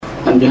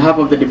On behalf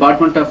of the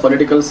Department of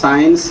Political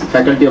Science,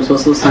 Faculty of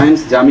Social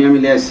Science, Jamia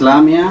Millia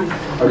Islamia,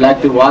 I would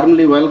like to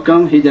warmly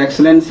welcome His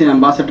Excellency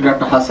Ambassador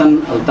Dr.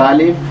 Hassan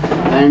Talib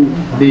and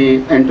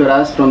the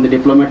entourage from the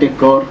Diplomatic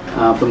Corps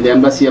from the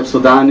Embassy of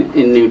Sudan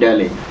in New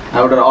Delhi.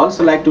 I would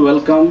also like to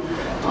welcome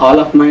all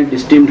of my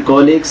esteemed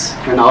colleagues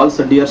and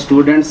also dear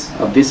students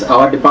of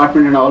our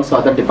department and also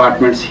other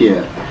departments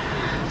here.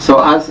 So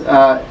as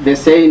they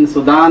say in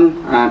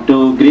Sudan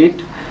to greet,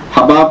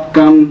 Habab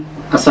Kam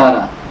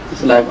Asara.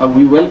 It's like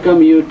we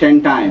welcome you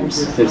 10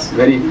 times. It's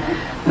very,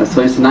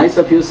 so it's nice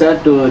of you, sir,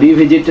 to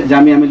revisit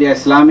Jamia Millia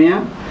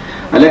Islamia.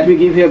 Let me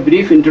give you a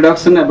brief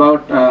introduction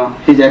about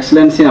His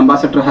Excellency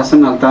Ambassador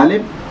Hassan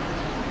Talib.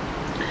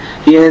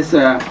 He has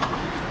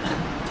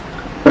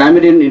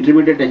primary and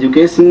intermediate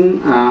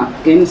education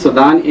in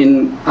Sudan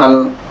in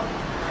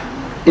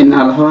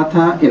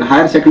Al-Hawatha, in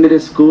higher secondary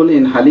school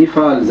in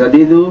Halifa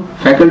Al-Zadidu,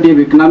 Faculty of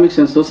Economics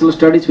and Social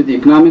Studies with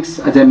Economics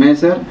as a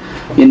major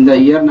in the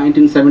year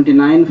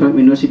 1979 from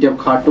University of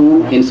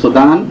Khartoum in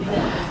Sudan,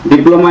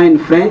 Diploma in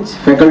French,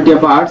 Faculty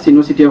of Arts,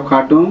 University of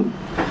Khartoum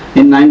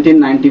in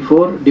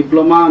 1994,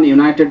 Diploma on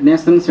United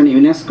Nations and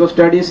UNESCO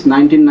Studies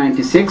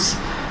 1996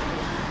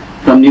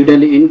 from New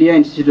Delhi, India,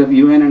 Institute of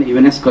UN and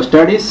UNESCO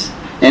Studies,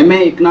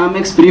 MA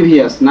Economics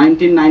previous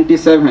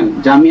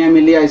 1997, Jamia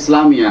Millia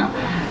Islamia,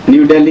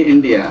 New Delhi,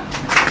 India.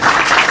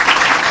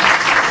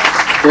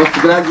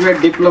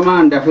 Postgraduate Diploma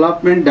on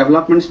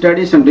Development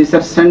Studies and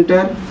Research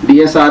Center,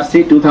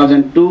 DSRC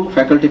 2002,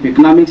 Faculty of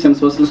Economics and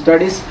Social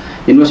Studies,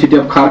 University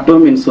of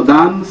Khartoum in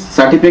Sudan.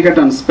 Certificate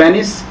on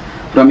Spanish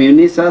from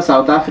UNISA,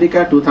 South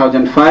Africa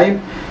 2005.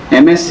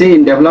 MSc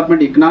in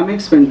Development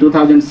Economics in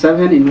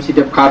 2007,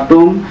 University of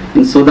Khartoum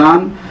in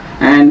Sudan.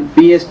 And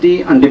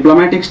PhD on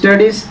Diplomatic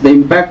Studies, the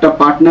Impact of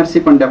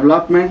Partnership and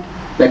Development,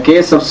 the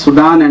Case of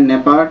Sudan and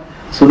Nepal,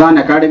 Sudan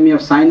Academy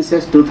of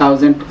Sciences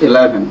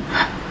 2011.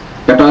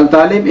 Dr.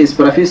 Talib is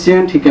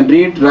proficient. He can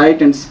read,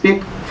 write and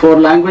speak 4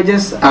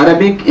 languages: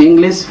 Arabic,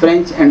 English,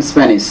 French and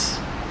Spanish.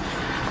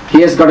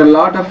 He has got a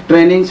lot of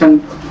trainings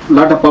and a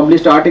lot of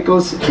published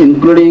articles,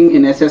 including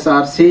in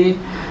SSRC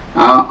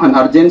on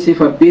Urgency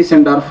for Peace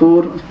and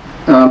Darfur,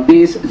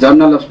 Peace,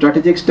 Journal of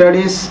Strategic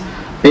Studies,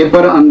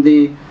 paper on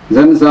the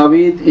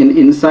Zanzaweed in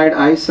Inside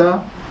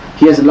ISA.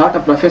 He has a lot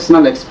of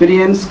professional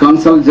experience,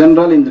 Consul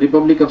General in the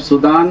Republic of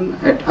Sudan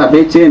at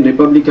Abeche in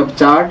Republic of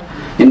Chad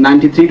in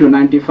 93 to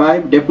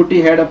 95,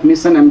 Deputy Head of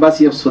Mission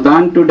Embassy of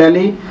Sudan to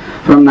Delhi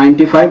from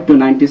 95 to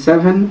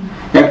 97,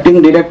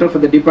 Acting Director for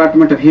the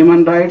Department of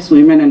Human Rights,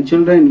 Women and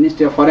Children,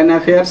 Ministry of Foreign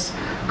Affairs,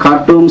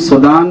 Khartoum,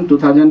 Sudan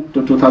 2000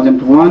 to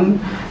 2001,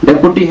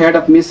 Deputy Head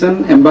of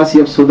Mission Embassy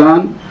of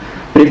Sudan,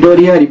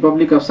 Pretoria,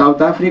 Republic of South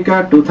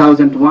Africa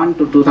 2001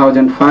 to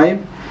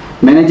 2005,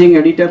 Managing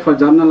Editor for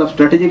Journal of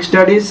Strategic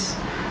Studies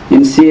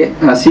in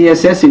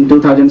CSS in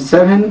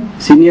 2007,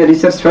 Senior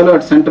Research Fellow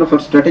at Center for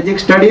Strategic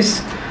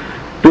Studies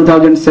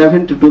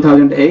 2007 to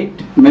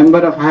 2008,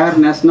 Member of Higher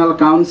National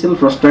Council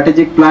for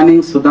Strategic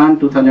Planning Sudan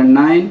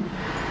 2009,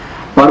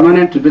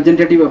 Permanent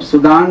Representative of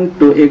Sudan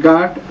to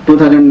IGAD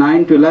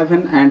 2009 to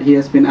 11, and he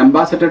has been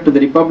Ambassador to the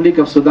Republic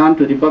of Sudan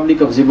to Republic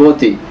of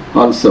Djibouti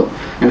also,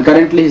 and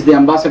currently he is the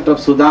Ambassador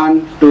of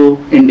Sudan to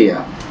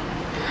India.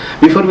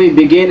 Before we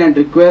begin and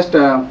request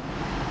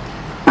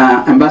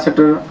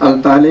Ambassador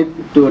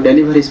Talib to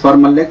deliver his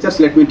formal lectures,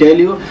 let me tell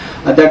you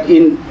that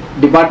in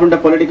Department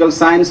of Political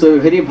Science we have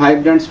a very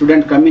vibrant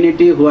student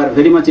community who are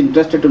very much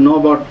interested to know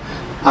about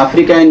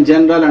Africa in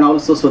general and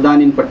also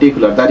Sudan in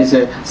particular. There is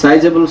a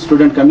sizable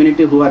student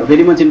community who are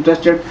very much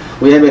interested.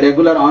 We have a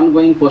regular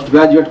ongoing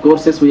postgraduate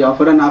courses we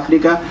offer in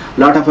Africa. A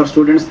lot of our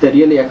students, they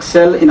really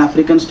excel in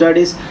African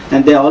studies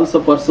and they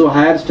also pursue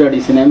higher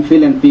studies in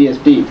MPhil and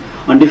PhD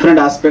on different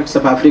aspects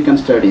of African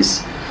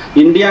studies.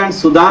 India and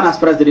Sudan, as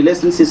far as the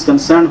relations is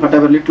concerned,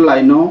 whatever little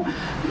I know,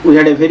 we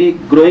had a very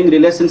growing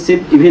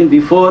relationship even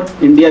before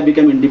India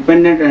became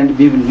independent and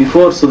even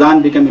before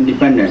Sudan became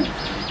independent.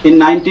 In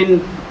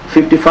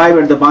 1955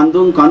 at the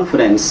Bandung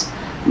Conference,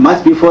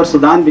 much before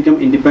Sudan became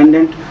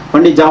independent,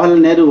 Pandit Jawaharlal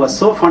Nehru was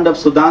so fond of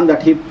Sudan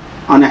that he,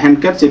 on a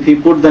handkerchief, he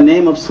put the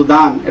name of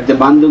Sudan at the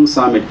Bandung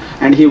Summit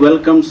and he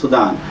welcomed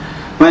Sudan.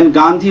 When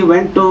Gandhi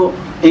went to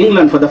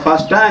England for the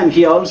first time,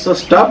 he also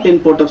stopped in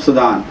Port of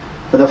Sudan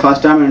for the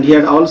first time, and he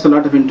had also a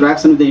lot of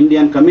interaction with the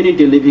Indian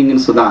community living in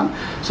Sudan.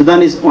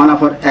 Sudan is one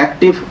of our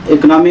active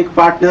economic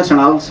partners and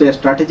also a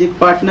strategic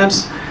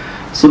partners.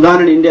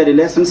 Sudan and India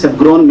relations have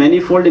grown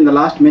manifold in the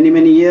last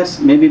many years,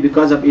 maybe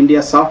because of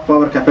India's soft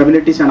power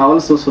capabilities, and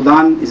also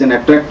Sudan is an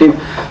attractive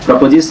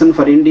proposition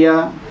for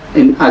India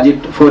as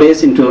it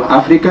forays into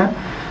Africa.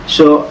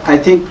 So I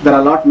think there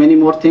are many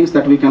more things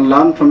that we can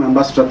learn from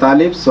Ambassador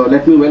Talib. So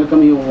let me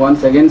welcome you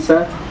once again,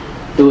 sir,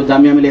 to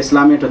Jamia Millia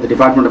Islamia, to the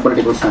Department of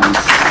Political Science.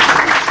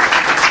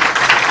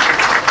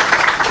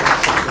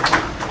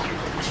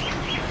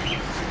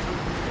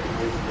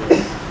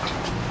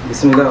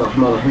 Bismillah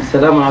ar-Rahman ar-Rahim.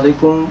 Assalamu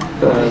alaikum.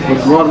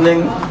 Good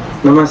morning.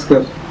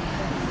 Namaskar.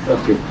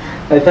 Okay.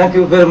 I thank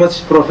you very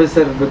much,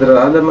 Professor Badr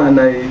Alam, and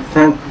I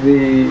thank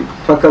the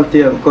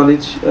faculty and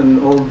college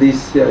and all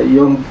these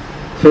young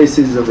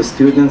faces of the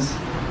students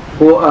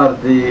who are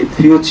the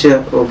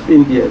future of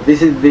India.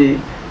 This is the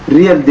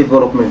real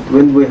development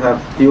when we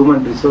have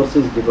human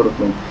resources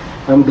development.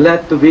 I'm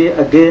glad to be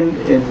again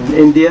in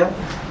India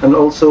and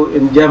also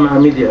in Jamia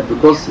Millia,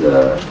 because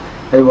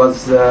I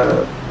was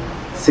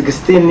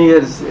 16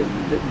 years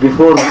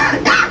before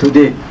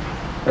today.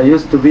 I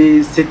used to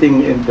be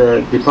sitting in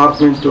the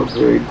Department of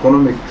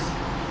Economics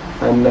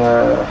and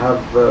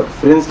have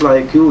friends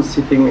like you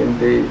sitting in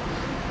the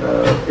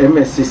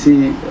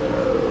MSCC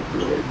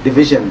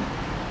division,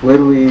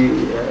 where we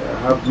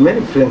have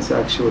many friends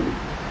actually.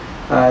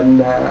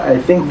 And I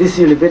think this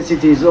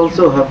universities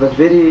also have a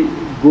very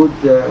good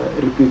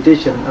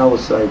reputation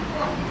outside.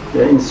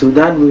 In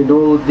Sudan, we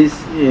know this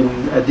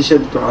in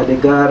addition to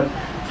Aligarh,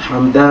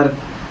 Hamdard,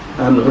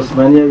 and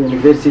Osmania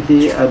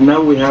University, and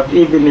now we have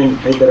even in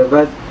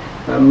Hyderabad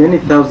many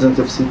thousands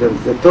of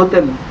students. The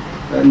total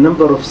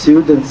number of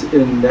students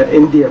in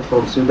India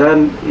from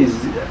Sudan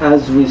is,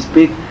 as we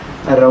speak,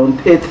 around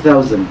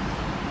 8,000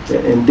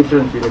 in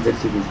different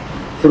universities.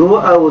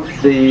 Throughout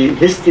the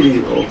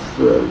history of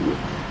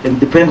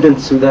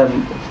independent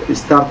Sudan,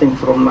 starting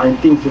from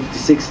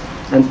 1956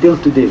 until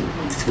today,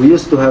 we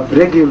used to have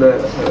regular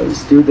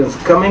students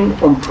coming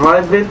on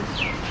private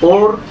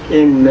or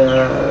in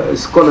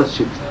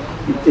scholarships.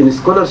 In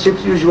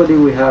scholarships, usually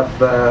we have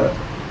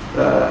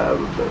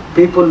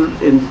people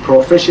in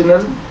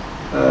professional,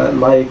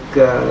 like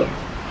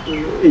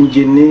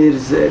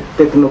engineers,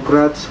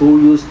 technocrats who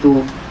used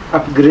to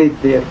upgrade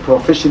their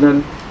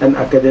professional and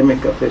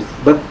academic affairs.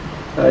 But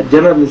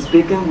generally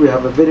speaking, we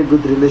have a very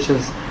good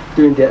relations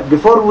to India.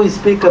 Before we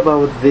speak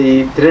about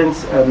the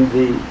trends and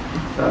the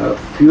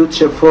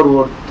future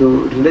forward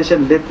to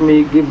relation, let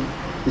me give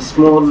a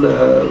small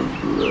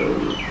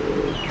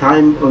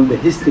time on the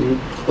history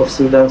of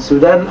Sudan.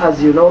 Sudan,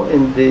 as you know,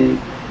 in the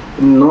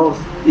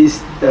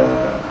northeast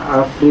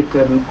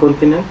African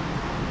continent,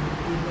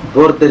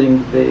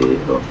 bordering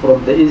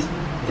from the east,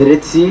 the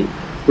Red Sea,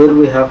 where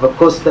we have a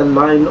coastal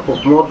line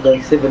of more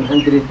than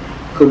 700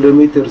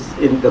 kilometers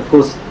in the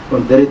coast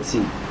on the Red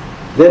Sea.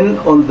 Then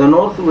on the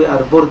north, we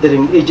are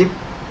bordering Egypt,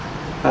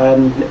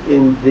 and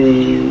in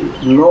the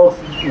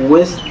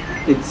northwest,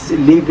 it's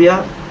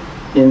Libya.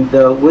 In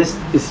the west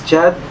is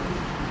Chad,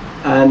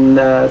 and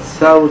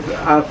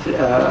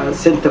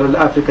Central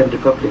African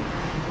Republic.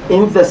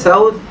 In the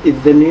south is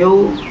the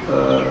new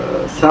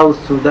South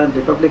Sudan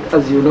Republic.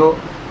 As you know,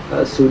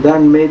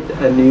 Sudan made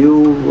a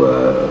new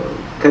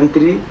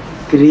country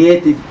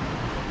created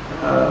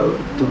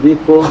to be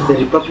called the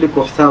Republic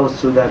of South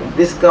Sudan.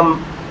 This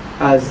comes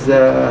as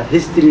a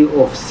history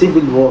of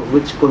civil war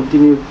which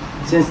continued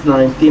since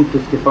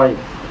 1955.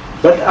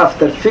 But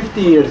after 50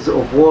 years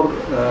of war,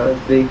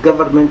 the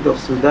government of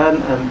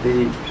Sudan and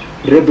the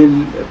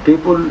rebel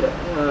people,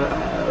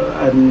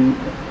 and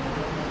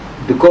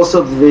because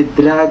of the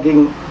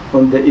dragging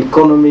on the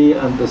economy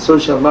and the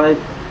social life,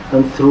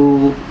 and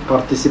through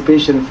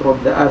participation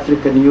from the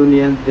African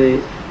Union, the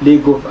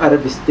League of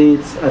Arab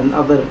States, and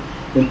other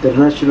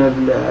international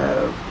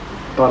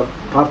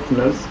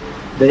partners,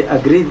 they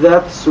agreed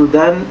that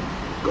Sudan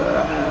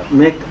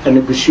make a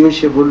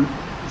negotiable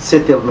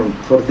settlement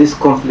for this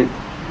conflict.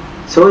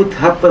 So it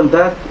happened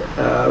that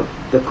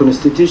the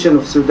Constitution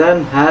of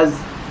Sudan has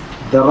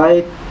the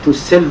right to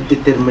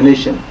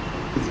self-determination.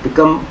 It's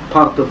become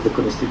part of the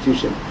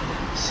Constitution.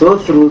 So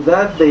through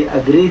that, they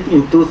agreed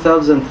in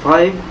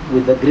 2005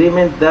 with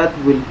agreement that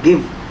will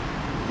give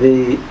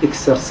the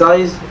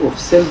exercise of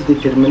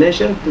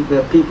self-determination to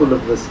the people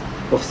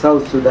of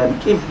South Sudan.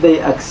 If they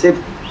accept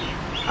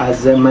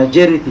as a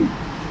majority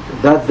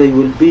that they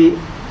will be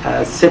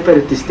a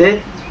separate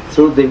state,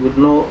 so they will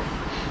no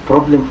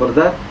problem for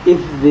that. If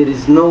there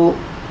is no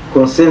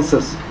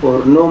consensus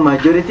or no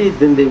majority,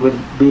 then they will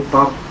be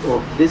part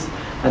of this.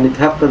 And it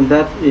happened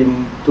that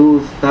in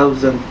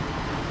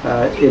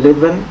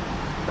 2011,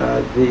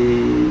 the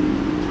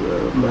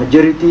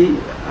majority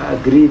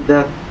agreed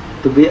that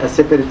to be a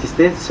separate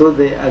state, so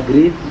they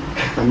agreed,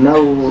 and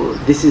now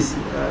this is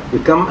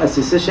become a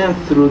secession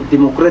through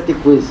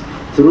democratic ways,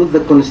 through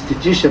the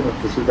constitution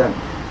of the Sudan.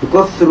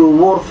 Because through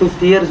war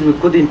 50 years we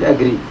couldn't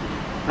agree,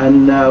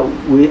 and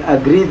we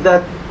agreed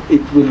that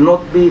it will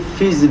not be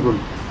feasible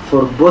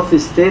for both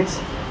states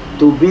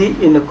to be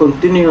in a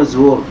continuous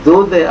war.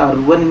 Though they are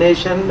one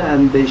nation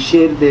and they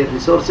share their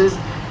resources,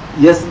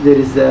 yes, there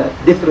is a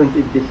different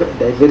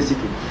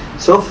diversity.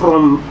 So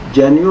from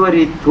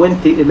January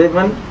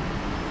 2011,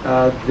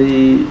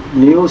 the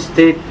new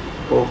state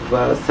of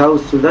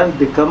South Sudan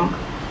become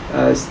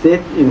a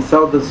state in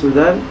Southern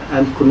Sudan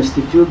and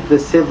constitute the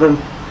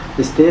seventh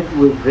state,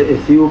 with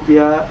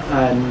Ethiopia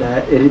and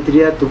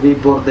Eritrea to be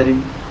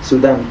bordering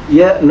Sudan.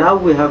 Yeah, now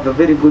we have a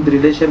very good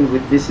relation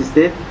with this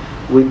state.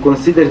 We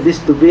consider this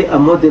to be a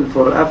model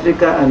for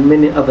Africa and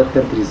many other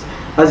countries.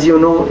 As you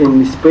know,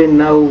 in Spain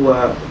now,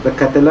 the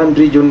Catalan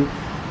region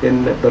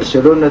in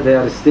Barcelona, they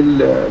are still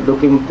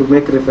looking to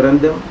make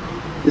referendum.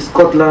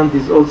 Scotland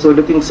is also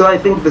looking. So I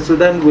think the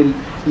Sudan will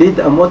lead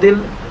a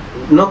model,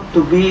 not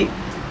to be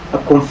a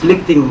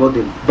conflicting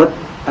model, but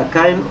a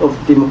kind of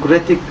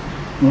democratic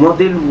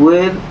model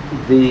where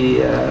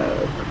the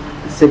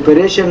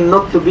separation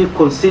not to be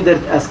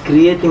considered as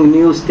creating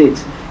new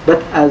states,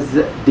 but as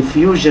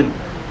diffusion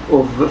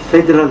of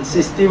federal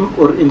system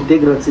or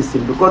integral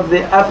system, because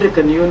the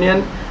African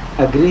Union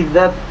agreed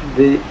that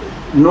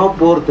no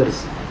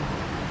borders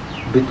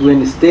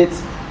between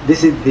states.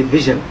 This is the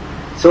vision.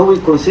 So we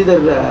consider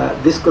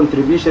this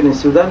contribution in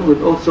Sudan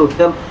will also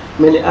help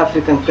many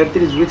African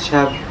countries which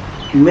have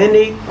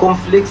many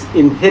conflicts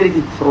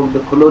inherited from the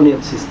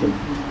colonial system.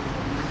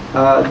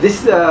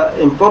 This is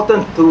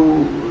important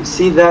to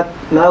see that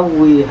now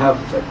we have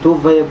two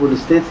viable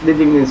states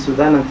living in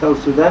Sudan and South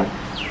Sudan.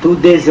 2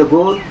 days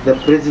ago, the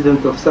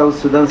president of South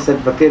Sudan,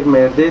 Salva Kiir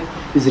Mayardit,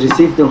 is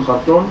received in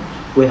Khartoum.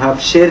 We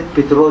have shared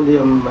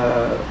petroleum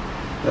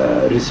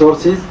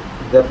resources,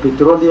 the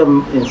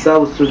petroleum in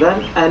South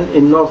Sudan and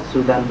in North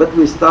Sudan. But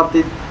we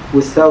started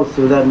with South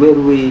Sudan, where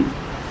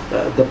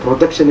the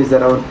production is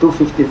around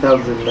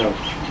 250,000 now.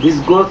 This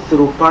goes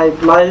through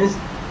pipelines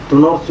to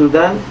North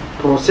Sudan,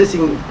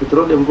 processing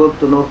petroleum goes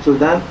to North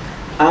Sudan,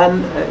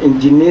 and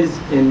engineers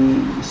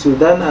in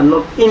Sudan and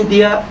North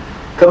India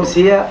comes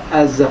here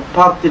as a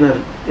partner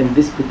in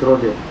this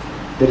petroleum.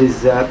 There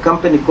is a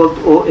company called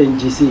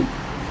ONGC,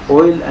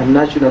 Oil and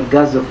Natural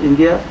Gas of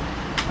India.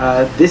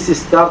 This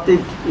started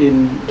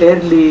in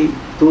early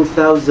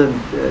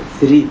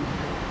 2003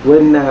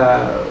 when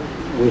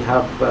we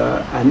have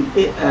a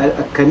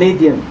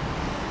Canadian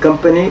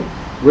company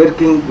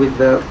working with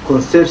a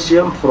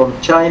consortium from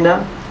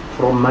China,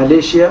 from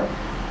Malaysia,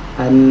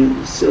 and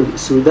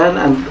Sudan,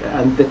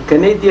 and the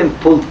Canadian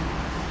pulled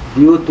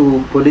due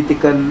to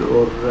political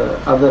or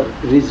other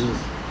reasons.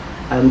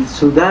 And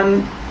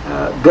Sudan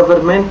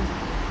government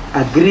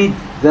agreed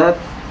that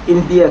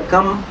India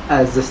come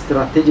as a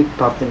strategic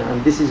partner,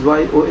 and this is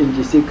why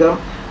ONGC come.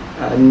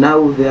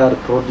 Now they are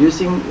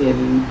producing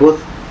in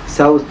both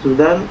South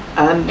Sudan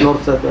and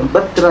North Sudan.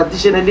 But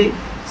traditionally,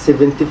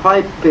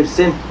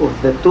 75%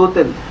 of the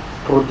total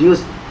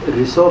produced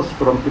resource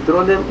from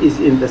petroleum is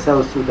in the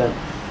South Sudan,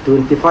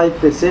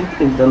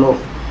 25% in the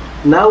North.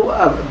 Now,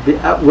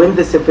 when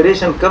the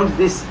separation comes,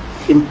 this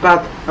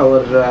impact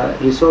our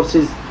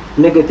resources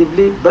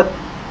negatively, but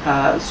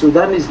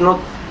Sudan is not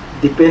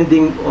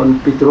depending on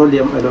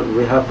petroleum alone.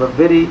 We have a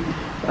very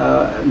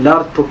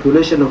large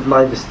population of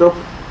livestock,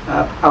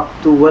 up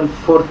to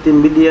 140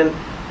 million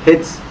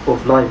heads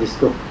of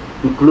livestock,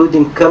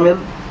 including camel,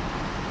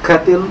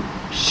 cattle,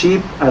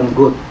 sheep, and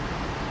goat.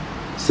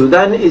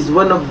 Sudan is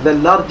one of the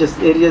largest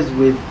areas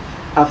with,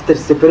 after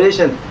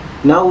separation,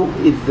 now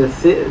is the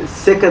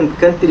second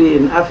country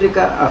in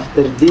Africa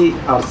after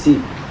DRC,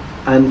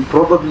 and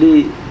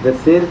probably the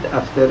third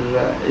after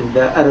in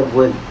the Arab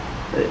world,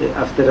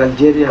 after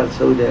Algeria and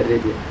Saudi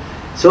Arabia.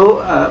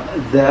 So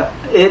the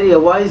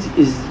area-wise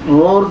is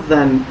more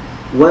than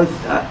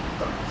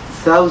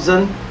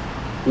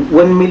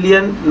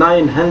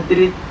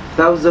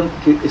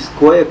 1,900,000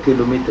 square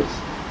kilometers.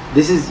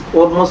 This is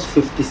almost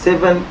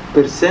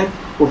 57%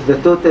 of the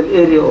total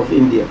area of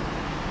India.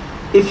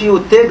 If you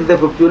take the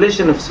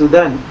population of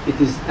Sudan, it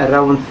is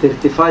around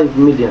 35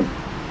 million.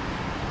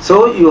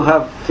 So you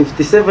have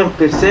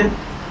 57%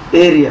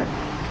 area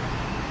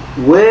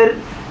where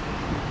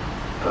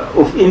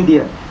of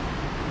India,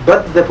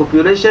 but the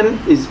population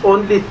is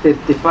only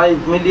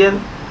 35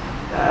 million.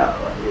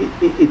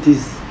 It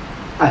is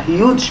a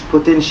huge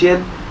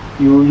potential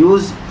you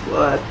use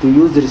to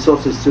use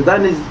resources.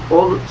 Sudan is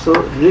also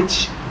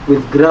rich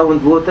with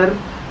groundwater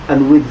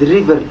and with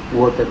river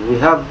water. We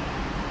have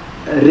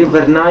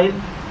River Nile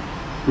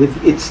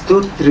with its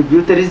two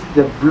tributaries,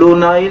 the Blue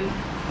Nile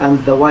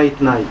and the White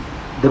Nile.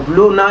 The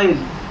Blue Nile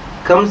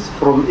comes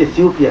from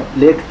Ethiopia,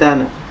 Lake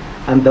Tana,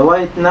 and the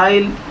White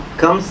Nile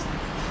comes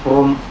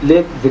from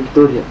Lake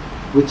Victoria,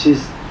 which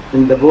is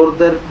in the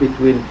border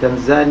between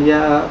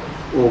Tanzania,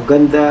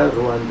 Uganda,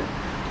 Rwanda.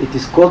 It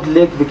is called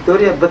Lake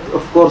Victoria, but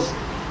of course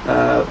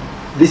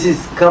this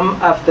is come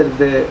after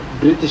the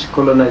British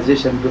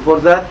colonization. Before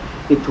that,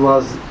 it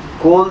was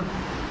called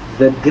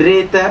the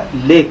Greater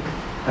Lake,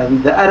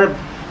 and the Arab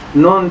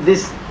known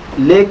this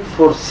lake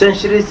for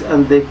centuries,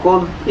 and they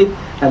called it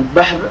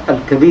Al-Bahr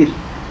Al-Kabir.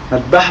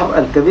 Al-Bahr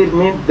Al-Kabir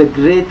means the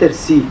Greater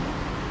Sea.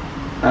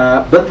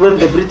 But when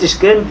the British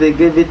came, they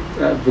gave it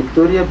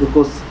Victoria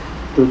because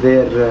to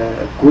their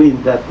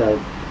queen that time.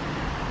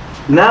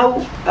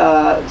 Now,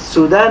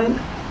 Sudan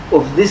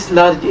of this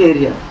large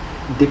area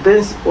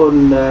depends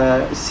on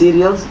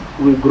cereals.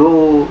 We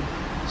grow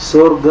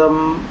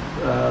sorghum,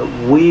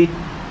 wheat,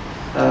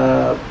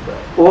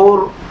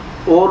 or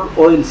all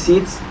oil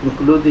seeds,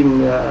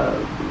 including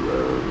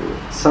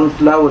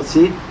sunflower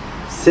seed,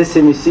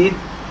 sesame seed.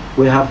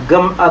 We have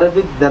gum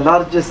arabic, the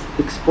largest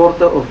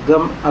exporter of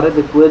gum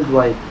arabic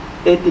worldwide.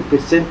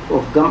 80%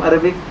 of gum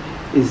arabic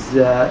is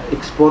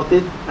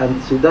exported, and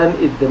Sudan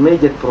is the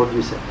major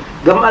producer.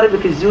 Gum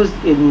arabic is used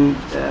in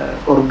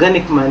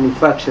organic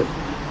manufacture,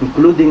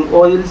 including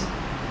oils,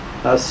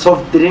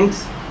 soft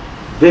drinks,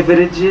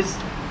 beverages,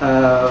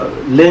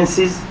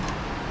 lenses,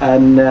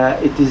 and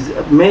it is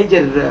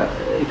major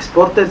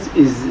exporters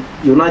is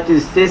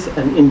United States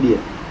and India.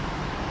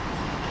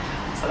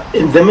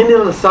 In the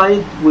mineral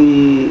side,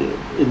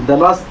 in the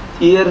last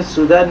year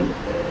Sudan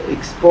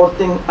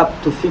exporting up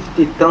to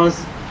 50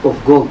 tons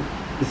of gold.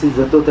 This is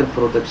the total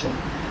production.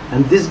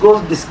 And this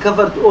gold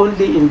discovered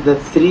only in the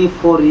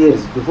 3-4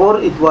 years.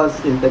 Before it was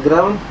in the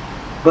ground,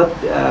 but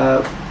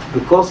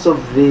because of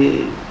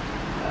the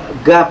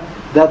gap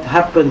that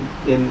happened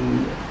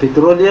in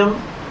petroleum,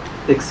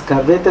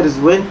 excavators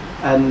went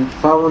and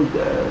found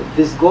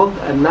this gold,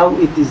 and now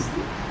it is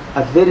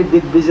a very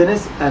big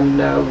business, and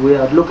we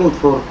are looking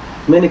for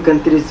many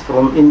countries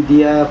from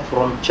India,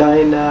 from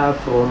China,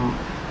 from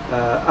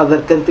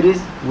other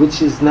countries,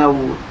 which is now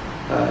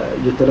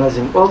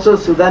utilizing. Also,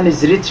 Sudan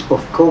is rich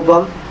of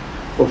cobalt,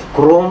 of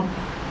chrome,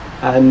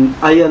 and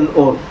iron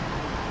ore,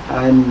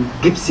 and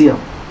gypsum.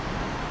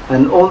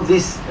 And all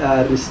these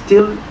are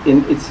still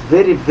in its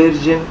very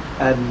virgin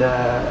and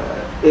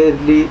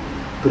early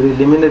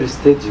preliminary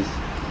stages.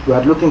 We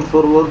are looking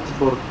forward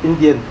for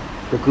Indian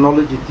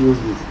technology to use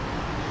this.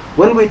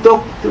 When we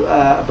talk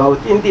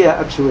about India,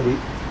 actually,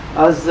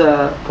 as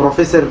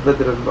Professor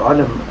Badr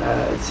al-Alam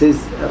says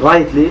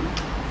rightly,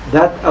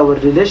 that our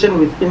relation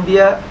with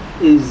India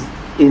is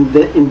in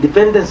the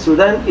independent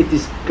Sudan, it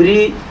is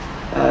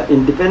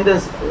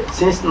pre-independence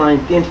since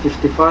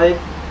 1955,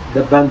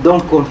 the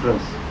Bandung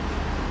Conference.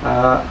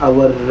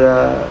 Our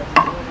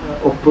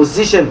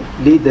opposition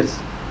leaders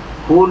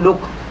who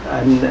look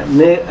and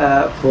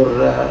for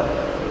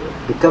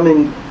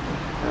becoming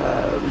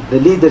the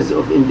leaders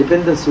of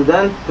independent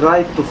Sudan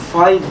tried to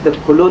fight the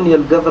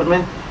colonial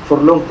government for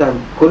a long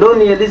time.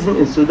 Colonialism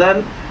in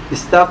Sudan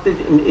started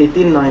in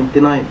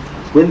 1899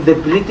 when the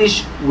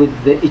British with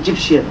the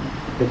Egyptian,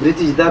 the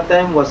British that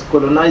time was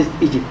colonized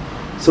Egypt.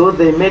 So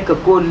they make a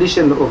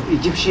coalition of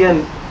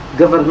Egyptian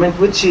government,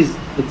 which is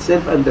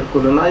itself under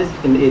colonized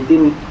in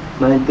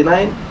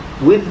 1899,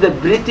 with the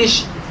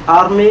British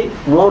army,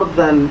 more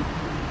than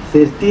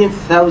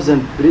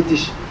 13,000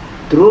 British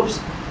troops,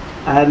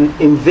 and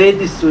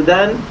invaded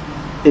Sudan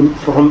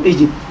from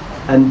Egypt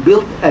and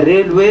built a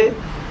railway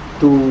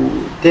to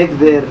take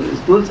their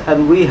tools.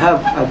 And we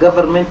have a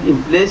government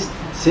in place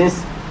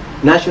since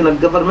national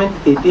government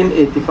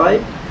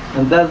 1885,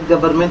 and that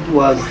government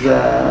was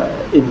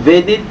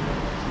invaded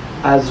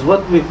as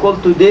what we call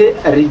today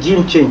a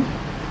regime change.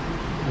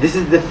 This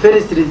is the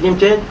first regime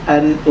change,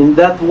 and in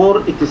that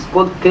war it is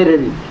called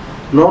Kereri,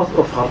 north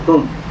of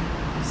Khartoum.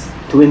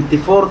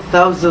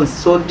 24,000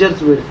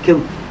 soldiers were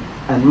killed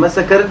and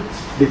massacred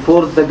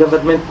before the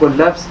government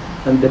collapsed,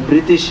 and the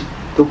British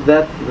took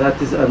that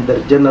is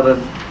under General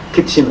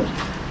Kitchener.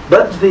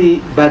 But the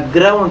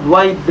background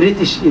why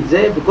British is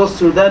there, because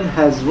Sudan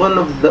has one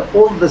of the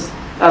oldest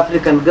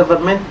African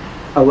government.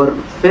 Our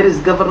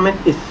first government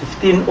is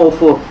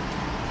 1504,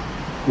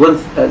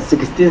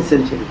 16th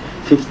century,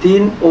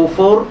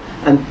 1504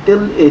 until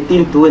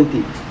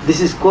 1820.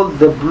 This is called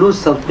the Blue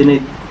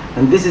Sultanate,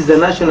 and this is the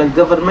national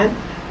government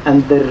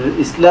under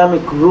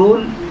Islamic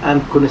rule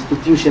and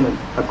constitutional,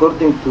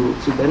 according to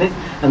Sudanese,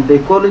 and they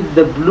call it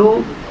the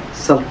Blue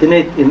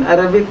Sultanate, in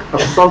Arabic,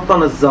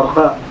 Al-Sultan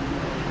al-Zarqa.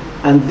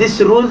 And this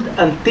ruled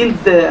until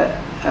the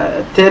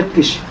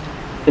Turkish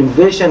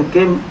invasion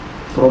came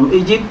from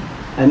Egypt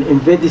and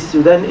invaded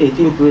Sudan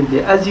 1820.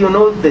 As you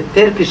know, the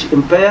Turkish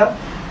Empire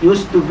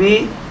used to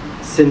be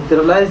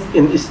centralized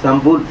in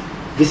Istanbul.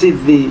 This is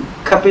the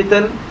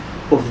capital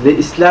of the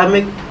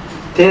Islamic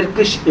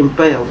Turkish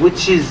Empire,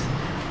 which is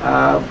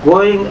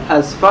going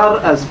as far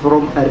as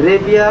from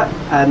Arabia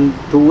and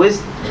to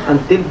west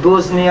until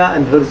Bosnia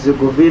and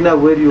Herzegovina,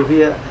 where you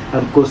hear,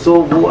 and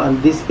Kosovo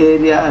and this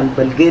area and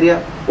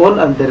Bulgaria, all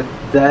under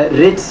the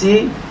Red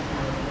Sea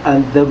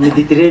and the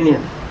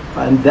Mediterranean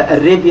and the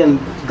Arabian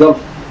Gulf,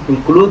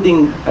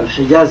 including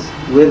Al-Hijaz,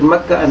 where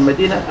Mecca and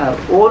Medina are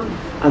all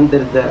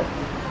under the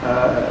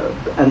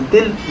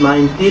until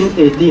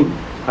 1918,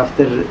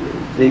 after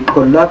the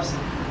collapse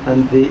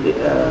and the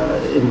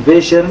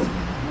invasion,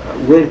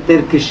 where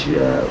Turkish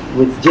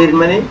with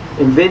Germany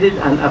invaded,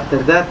 and after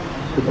that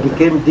it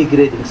became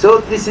degrading. So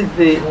this is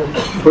the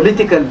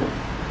political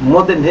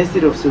modern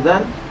history of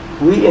Sudan.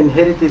 We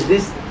inherited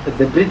this.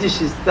 The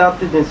British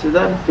started in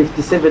Sudan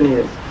 57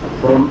 years,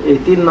 from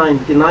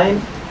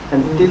 1899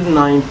 until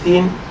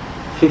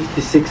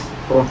 1956.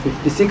 From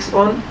 56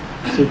 on,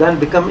 Sudan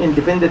became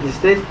independent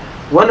state.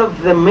 One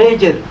of the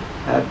major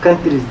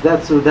countries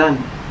that Sudan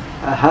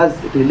has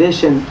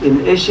relation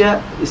in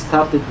Asia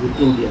started with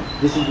India.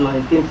 This is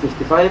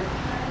 1955,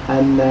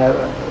 and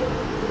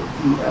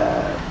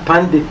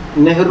Pandit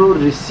Nehru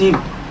received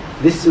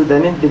this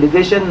Sudanese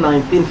delegation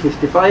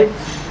 1955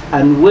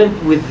 and went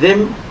with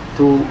them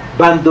to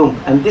Bandung,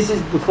 and this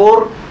is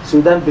before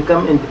Sudan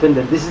became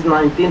independent. This is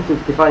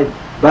 1955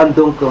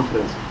 Bandung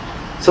Conference.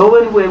 So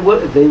when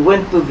they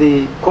went to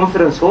the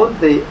conference hall,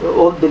 the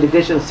all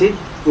delegations sit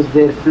with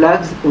their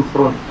flags in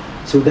front.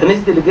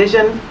 Sudanese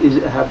delegation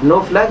have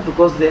no flag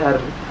because they are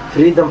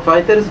freedom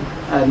fighters,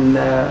 and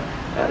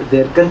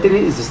their country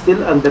is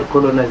still under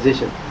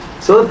colonization.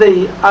 So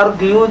they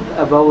argued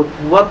about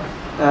what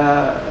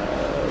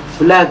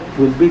flag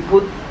will be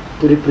put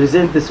to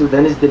represent the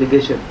Sudanese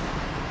delegation.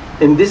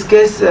 In this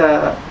case,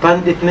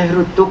 Pandit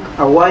Nehru took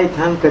a white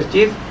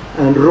handkerchief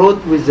and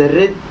wrote with a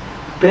red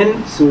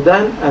pen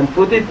Sudan and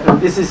put it, and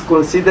this is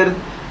considered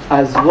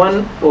as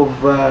one of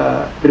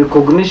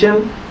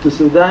recognition to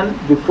Sudan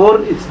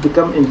before it's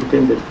become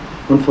independent.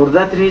 And for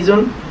that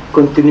reason,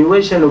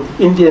 continuation of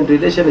Indian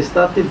relations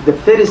started. The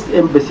first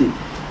embassy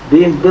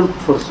being built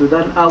for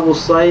Sudan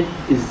outside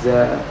is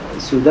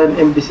Sudan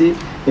embassy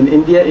in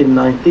India in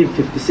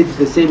 1956,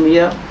 the same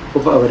year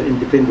of our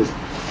independence.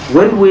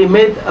 When we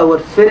made our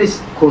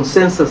first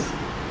consensus,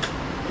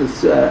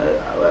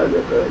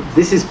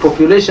 this is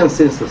population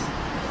census,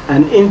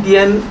 an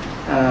Indian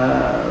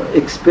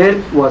expert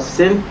was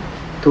sent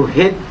to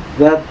head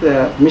that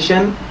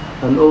mission,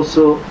 and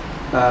also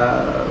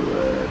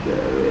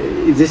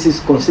this is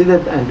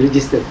considered and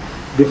registered.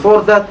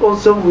 Before that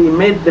also we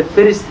made the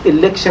first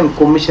election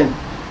commission.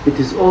 It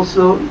is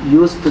also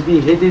used to be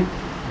headed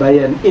by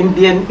an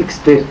Indian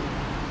expert,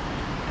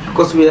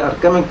 because we are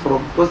coming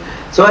from,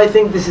 so I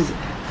think this is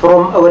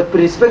from our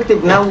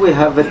perspective. Now we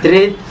have a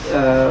trade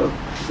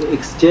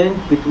exchange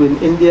between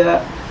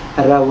India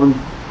around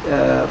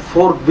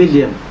 $4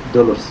 billion.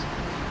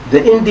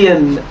 The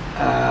Indian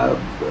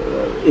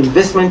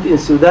investment in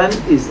Sudan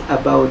is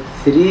about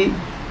 $3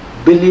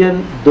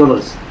 billion.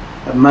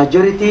 A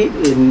majority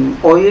in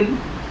oil,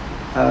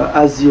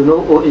 as you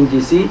know,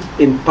 ONGC,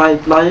 in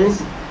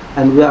pipelines,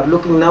 and we are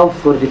looking now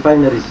for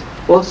refineries.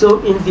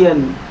 Also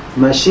Indian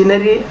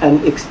machinery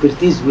and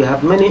expertise. We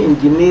have many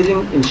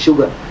engineering in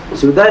sugar.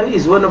 Sudan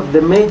is one of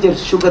the major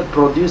sugar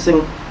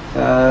producing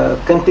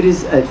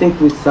countries, I think,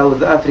 with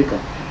South Africa.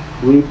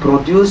 We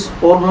produce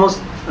almost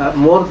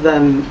more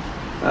than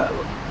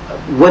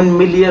 1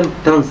 million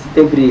tons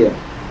every year.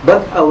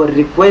 But our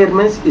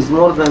requirements is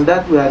more than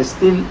that. We are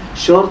still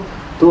short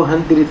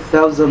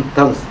 200,000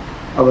 tons.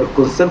 Our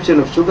consumption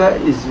of sugar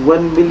is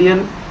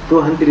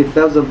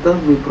 1,200,000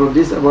 tons. We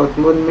produce about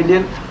 1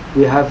 million.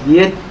 We have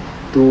yet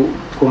to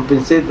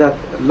compensate that.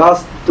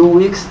 Last 2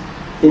 weeks,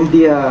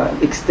 India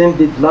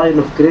extended line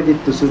of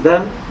credit to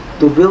Sudan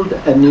to build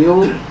a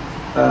new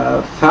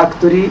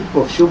factory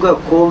of sugar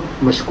called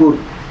Mashkur.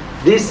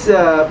 This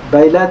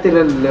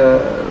bilateral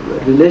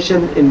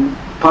relation in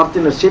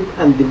partnership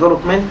and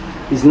development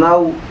is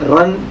now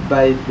run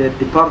by the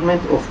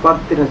Department of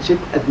Partnership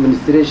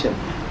Administration.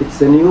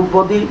 It's a new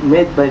body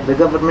made by the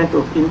government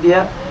of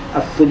India,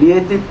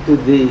 affiliated to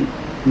the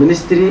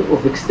Ministry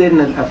of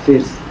External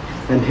Affairs,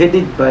 and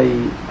headed by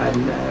an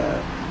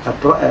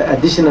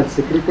additional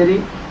secretary,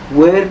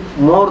 where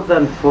more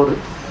than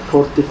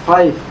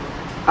 45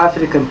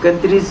 African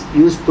countries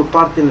used to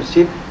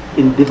partnership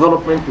in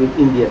development with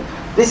India.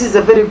 This is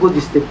a very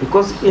good step,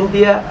 because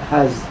India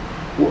has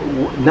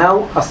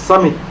now a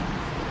summit,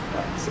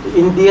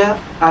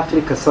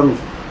 India-Africa Summit,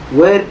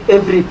 where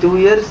every 2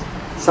 years,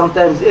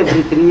 sometimes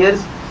every 3 years,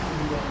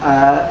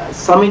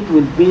 summit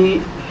will be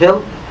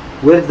held,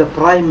 where the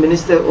Prime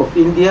Minister of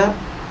India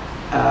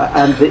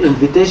and the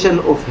invitation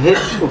of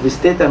heads of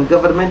state and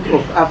government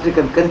of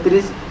African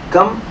countries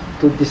come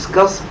to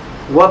discuss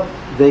what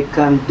they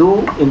can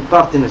do in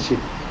partnership.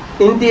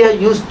 India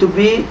used to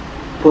be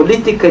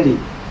politically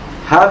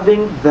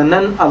having the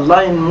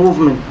non-aligned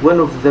movement, one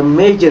of the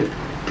major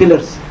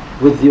pillars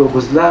with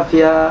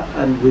Yugoslavia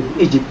and with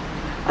Egypt.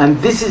 And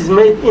this has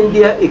made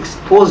India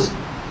exposed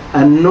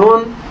and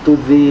known to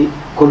the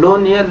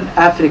colonial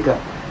Africa,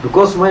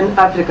 because when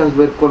Africans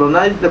were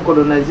colonized, the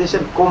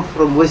colonization come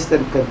from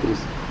Western countries,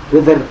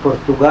 whether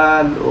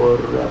Portugal or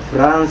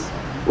France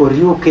or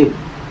UK.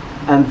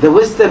 And the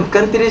Western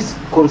countries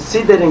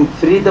considering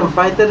freedom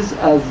fighters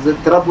as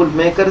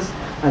troublemakers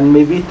and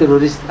maybe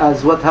terrorists,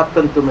 as what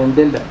happened to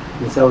Mandela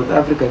in South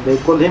Africa. They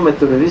call him a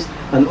terrorist,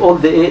 and all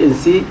the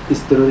ANC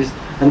is terrorist.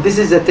 And this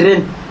is a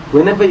trend.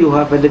 Whenever you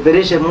have a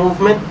liberation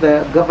movement,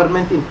 the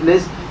government in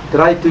place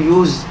try to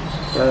use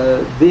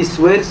these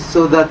words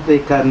so that they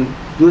can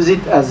use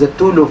it as a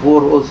tool of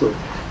war also.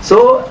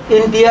 So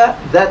India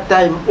that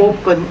time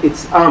opened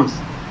its arms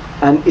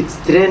and its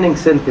training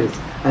centers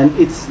and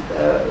its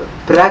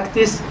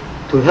practice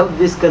to help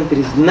these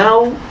countries.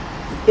 Now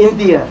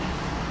India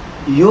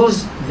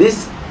use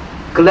this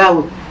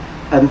cloud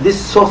and this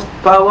soft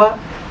power.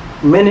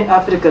 Many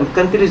African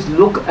countries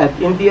look at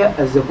India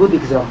as a good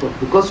example,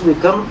 because we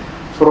come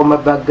from a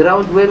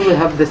background where we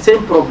have the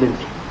same problems: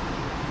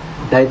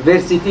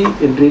 diversity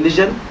in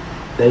religion,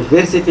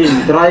 diversity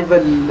in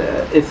tribal,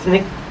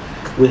 ethnic.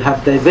 We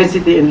have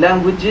diversity in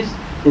languages.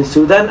 In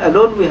Sudan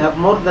alone, we have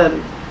more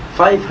than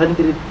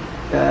 500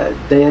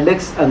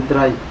 dialects and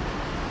tribes.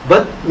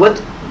 But what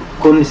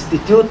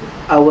constitute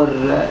our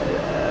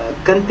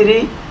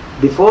country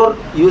before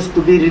used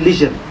to be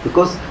religion,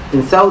 because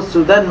in South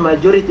Sudan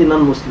majority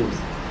non-Muslims,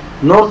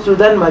 North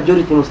Sudan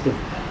majority Muslim.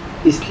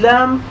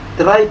 Islam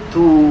tried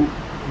to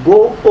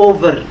go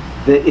over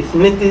the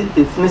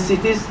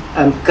ethnicities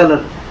and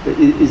color.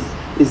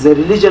 Is a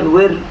religion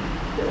where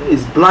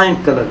is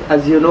blind color.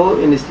 As you know,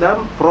 in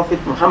Islam, Prophet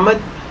Muhammad,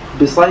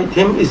 beside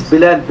him is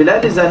Bilal.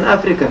 Bilal is an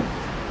African,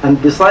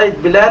 and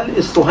beside Bilal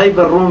is Suhaib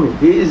al-Rumi.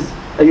 He is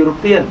a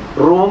European,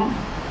 Rome,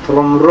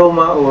 from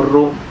Roma or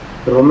Rome,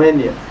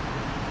 Romania.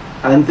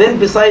 And then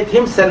beside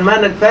him,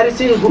 Salman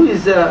al-Farisi, who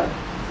is a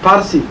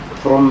Parsi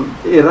from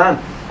Iran.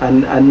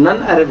 and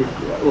non-Arabic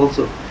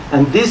also.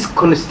 And this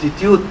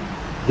constitute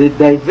the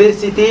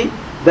diversity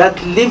that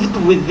lived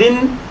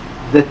within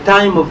the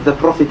time of the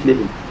Prophet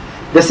living.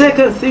 The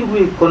second thing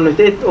we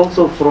connotate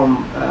also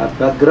from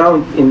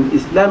background in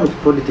Islamic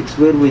politics,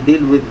 where we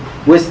deal with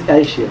West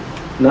Asia.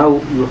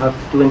 Now you have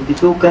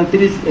 22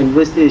 countries in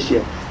West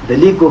Asia, the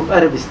League of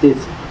Arab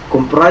States,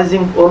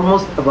 comprising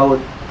almost about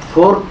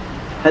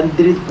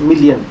 400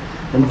 million.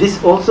 And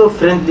this also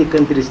friendly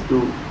countries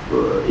to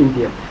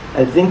India.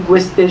 I think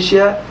West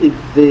Asia is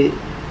the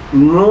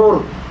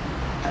more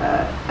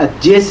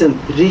adjacent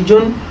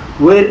region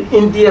where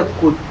India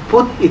could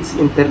put its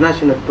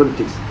international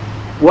politics.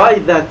 Why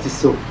that is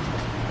so?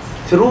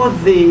 Through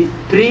the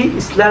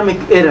pre-Islamic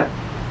era,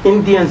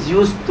 Indians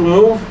used to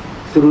move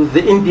through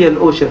the Indian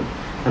Ocean.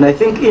 And I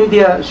think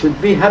India should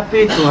be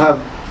happy to have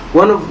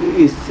one of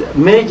its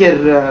major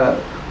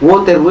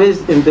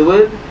waterways in the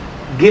world,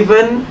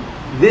 given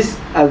this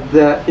as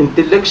the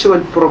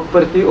intellectual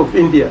property of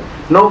India.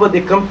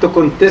 Nobody come to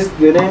contest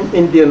the name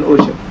Indian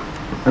Ocean.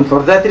 And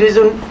for that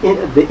reason,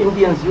 the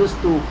Indians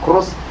used to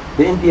cross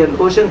the Indian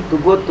Ocean to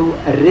go to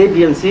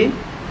Arabian Sea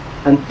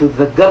and to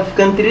the Gulf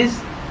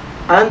countries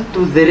and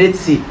to the Red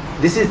Sea.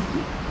 This is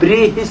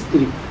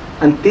prehistory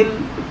until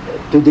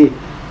today,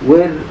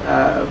 where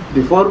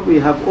before we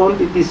have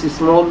only these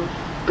small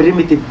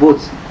primitive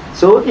boats.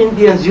 So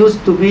Indians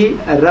used to be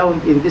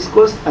around in this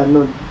coast,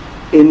 and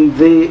in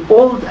the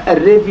old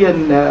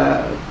Arabian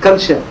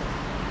culture,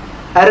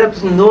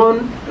 Arabs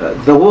known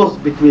the wars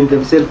between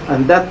themselves,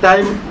 and that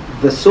time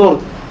the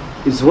sword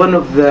is one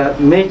of the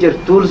major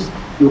tools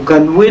you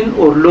can win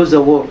or lose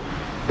a war.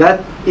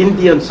 That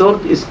Indian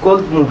sword is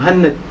called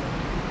Muhannad,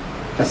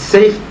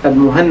 as-Sayf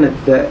al-Muhannad,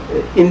 the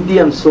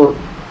Indian sword.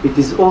 It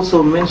is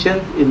also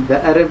mentioned in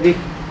the Arabic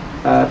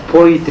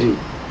poetry,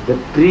 the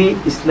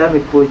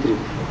pre-Islamic poetry.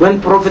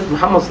 When Prophet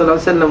Muhammad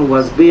ﷺ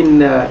was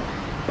being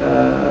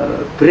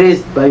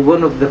praised by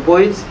one of the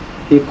poets,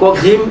 he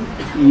called him,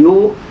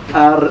 "You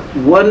are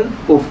one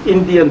of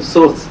Indian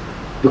swords,"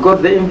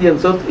 because the Indian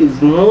sword is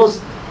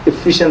most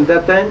efficient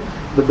that time.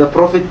 But the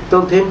Prophet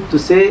told him to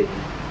say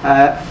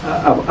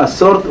a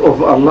sword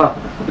of Allah,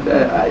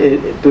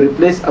 to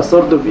replace a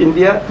sword of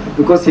India,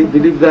 because he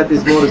believed that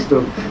is more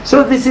strong.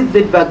 So this is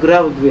the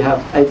background we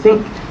have. I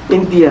think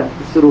India,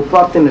 through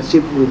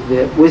partnership with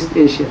West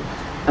Asia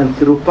and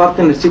through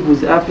partnership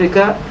with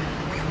Africa,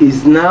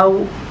 is now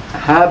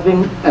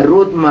having a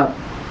roadmap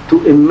to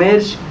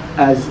emerge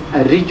as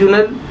a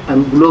regional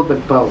and global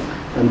power.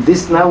 And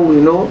this now we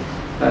know,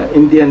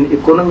 Indian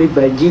economy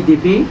by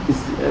GDP is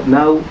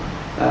now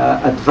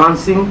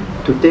advancing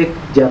to take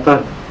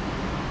Japan,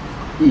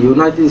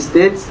 United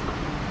States,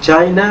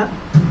 China,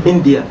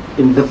 India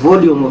in the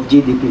volume of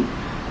GDP.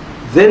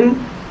 Then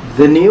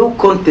the new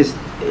contest,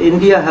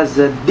 India has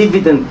a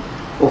dividend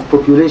of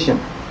population.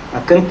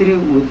 A country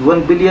with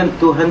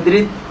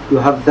 1,200,000,000, you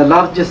have the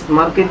largest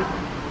market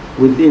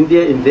with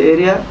India in the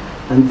area,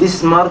 and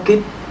this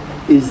market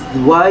is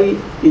why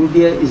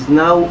India is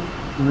now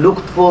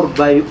looked for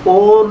by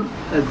all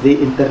the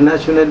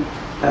international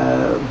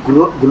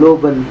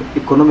global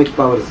economic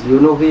powers. You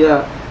know,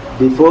 here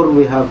before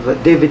we have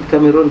David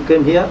Cameron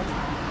came here,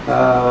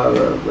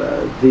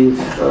 the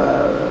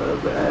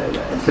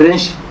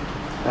French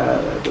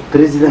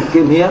president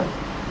came here,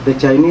 the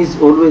Chinese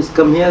always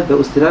come here, the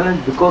Australians,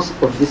 because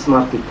of this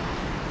market.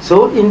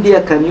 So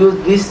India can use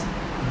this,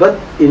 but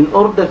in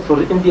order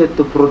for India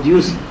to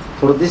produce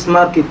for this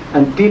market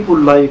and people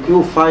like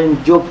you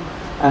find job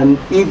and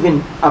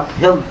even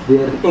uphold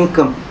their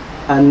income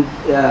and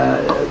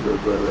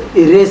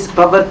erase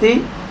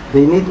poverty,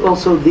 they need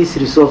also these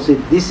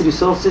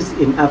resources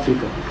in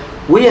Africa.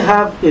 We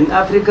have in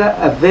Africa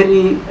a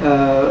very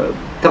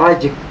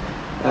tragic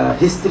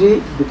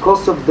history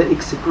because of the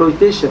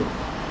exploitation.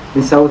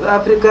 In South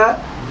Africa,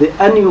 the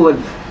annual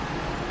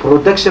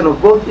production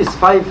of gold is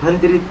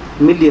 500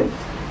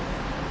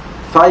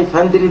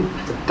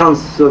 tons,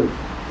 sorry.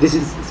 This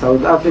is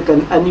South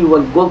African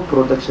annual gold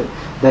production.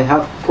 They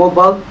have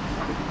cobalt,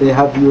 they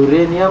have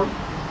uranium,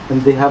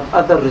 and they have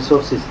other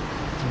resources.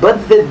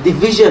 But the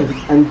division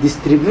and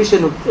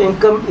distribution of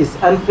income is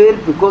unfair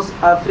because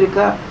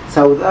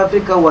South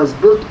Africa was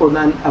built on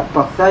an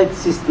apartheid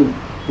system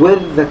where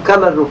the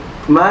color of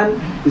man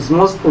is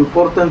most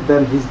important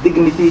than his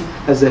dignity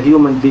as a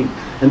human being.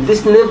 And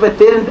this never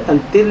turned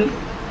until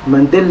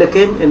Mandela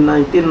came in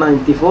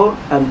 1994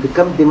 and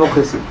became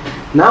democracy.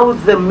 Now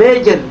the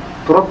major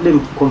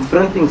problem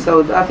confronting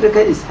South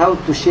Africa is how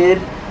to share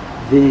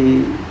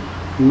the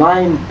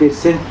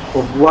 9%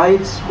 of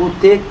whites who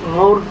take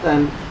more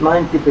than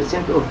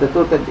 90% of the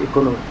total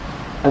economy.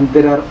 And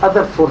there are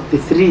other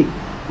 43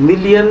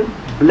 million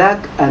black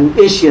and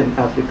Asian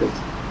Africans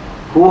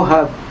who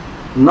have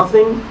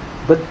nothing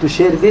but to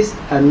share this,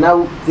 and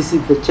now this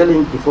is the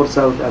challenge before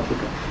South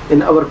Africa.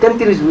 In our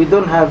countries we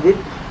don't have it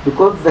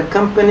because the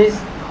companies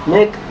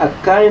make a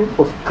kind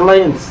of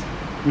clients,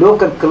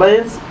 local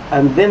clients,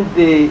 and then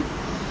the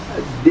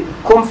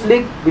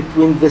conflict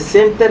between the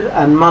center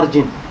and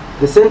margin.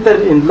 The center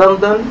in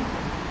London,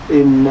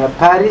 in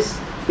Paris,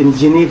 in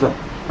Geneva.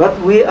 But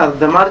we are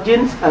the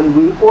margins, and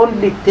we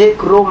only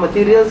take raw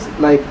materials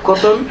like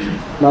cotton,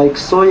 like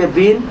soya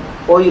bean,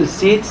 oil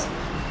seeds,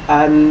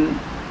 and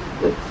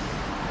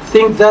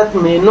things that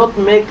may not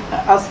make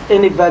us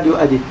any value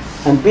added,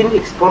 and being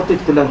exported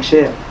to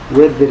Lancashire,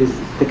 where there is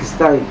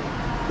textile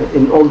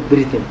in Old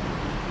Britain.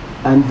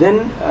 And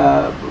then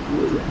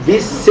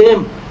this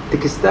same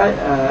textile,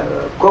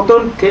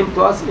 cotton came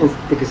to us in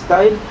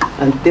textile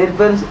and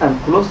turbans and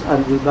clothes,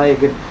 and we buy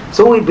again.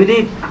 So we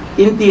believe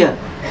India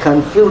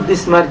can fill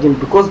this margin,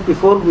 because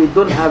before we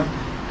don't have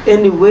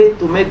any way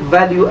to make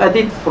value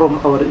added from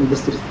our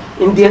industries.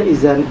 India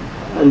is an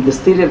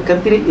industrial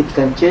country. It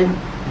can change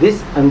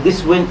this, and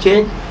this when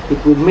change,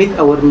 it will meet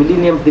our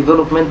Millennium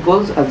Development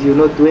Goals. As you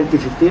know,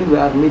 2015 we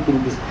are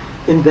meeting this.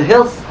 In the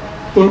health,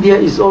 India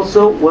is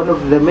also one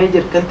of the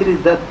major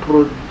countries that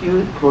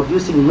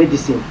producing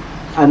medicine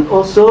and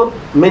also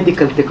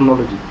medical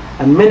technology.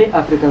 And many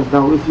Africans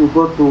now, if you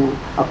go to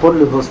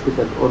Apollo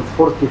Hospital or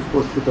Fortis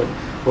Hospital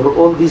or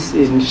all these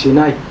in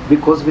Chennai, big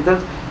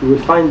hospitals, you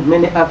will find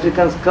many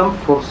Africans come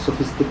for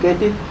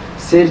sophisticated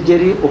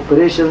surgery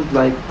operations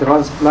like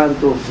transplant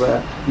of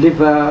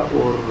liver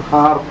or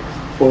heart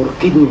or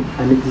kidney,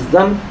 and it is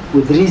done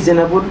with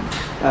reasonable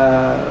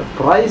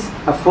price,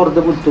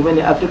 affordable to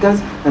many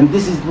Africans. And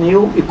this is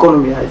new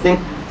economy. I think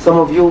some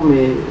of you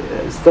may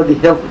study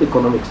health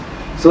economics.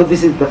 So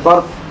this is the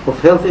part of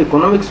health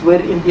economics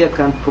where India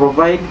can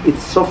provide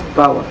its soft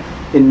power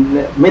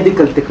in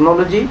medical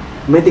technology,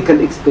 medical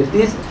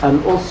expertise,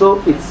 and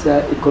also its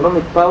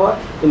economic power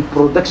in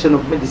production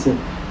of medicine.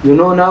 You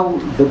know now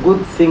the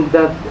good thing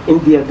that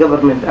India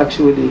government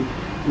actually,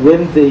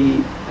 when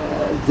they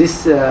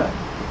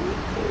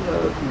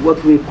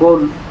what we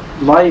call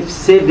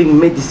life-saving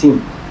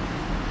medicine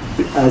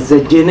as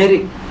a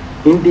generic,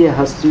 India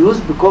has to use,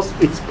 because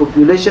its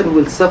population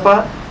will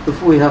suffer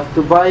if we have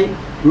to buy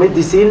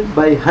medicine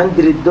by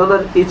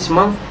 $100 each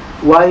month,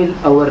 while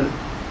our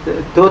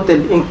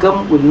total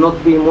income will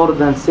not be more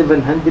than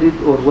 700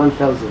 or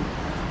 1,000,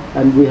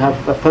 and we have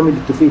a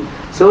family to feed.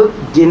 So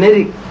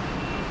generic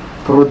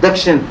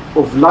production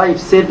of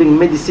life-saving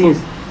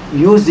medicines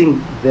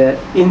using the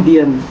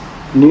Indian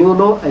new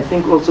law, I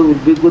think also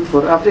will be good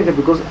for Africa,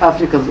 because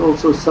Africans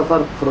also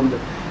suffer from that.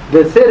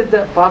 The third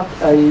part,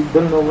 I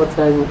don't know what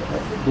time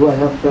do I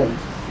have time?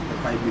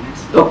 5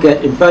 minutes.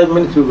 Okay, in 5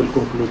 minutes we will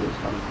conclude it.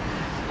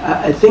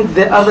 I think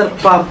the other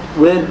part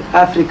where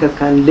Africa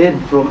can learn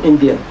from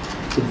India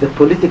is the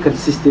political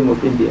system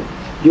of India.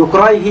 You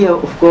cry here,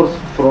 of course,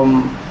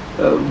 from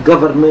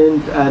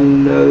government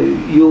and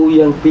you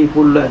young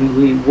people, and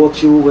we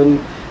watch you when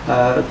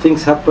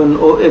things happen,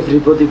 or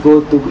everybody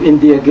go to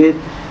India Gate,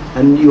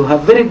 and you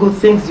have very good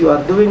things you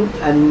are doing,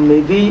 and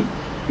maybe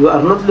you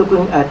are not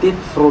looking at it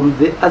from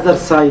the other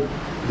side,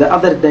 the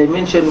other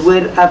dimension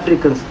where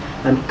Africans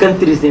and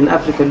countries in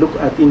Africa look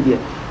at India.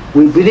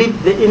 We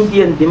believe the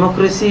Indian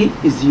democracy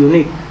is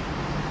unique.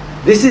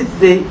 This is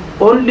the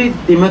only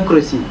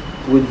democracy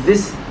with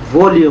this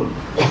volume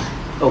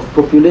of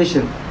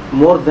population,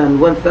 more than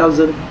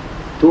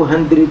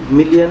 1,200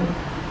 million,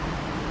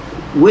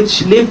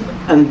 which live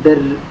under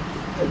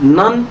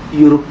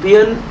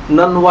non-European,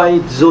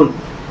 non-white zone.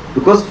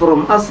 Because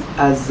from us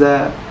as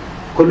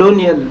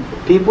colonial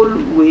people,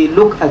 we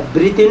look at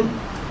Britain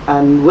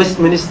and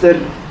Westminster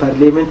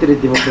parliamentary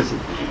democracy.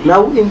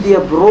 Now India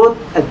brought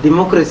a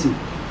democracy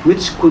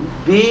which could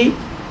be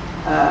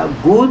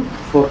good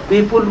for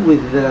people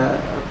with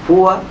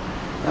poor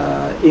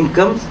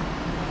incomes,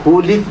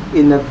 who live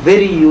in a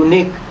very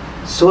unique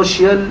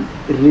social,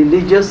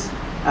 religious,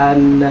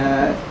 and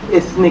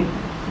ethnic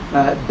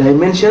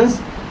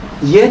dimensions,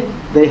 yet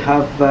they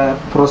have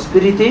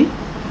prosperity,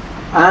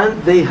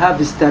 and they have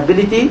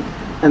stability,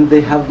 and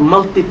they have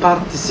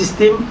multi-party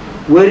system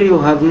where you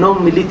have no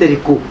military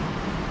coup.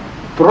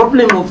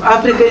 Problem of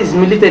Africa is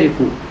military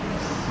coup,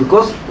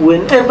 because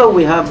whenever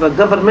we have a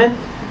government,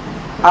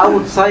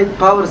 outside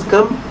powers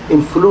come,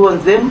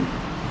 influence them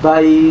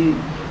by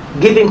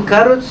giving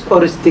carrots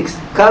or sticks.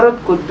 Carrot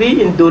could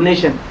be in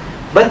donation,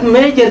 but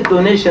major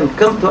donation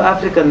come to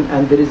African,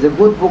 and there is a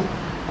good book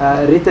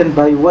written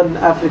by one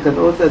African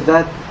author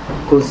that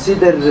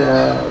consider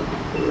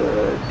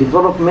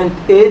development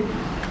aid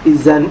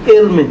is an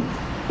ailment,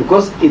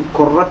 because it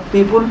corrupt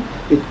people,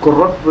 it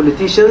corrupt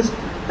politicians,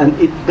 and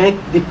it make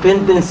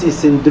dependency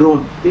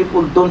syndrome.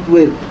 People don't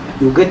work.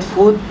 You get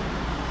food,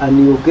 and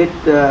you get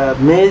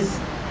maize,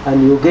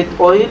 and you get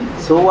oil,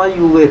 so why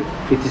you work?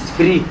 It is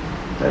free.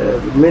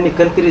 Many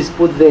countries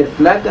put their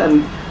flag,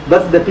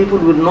 but the people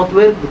will not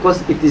work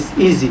because it is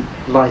easy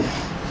life.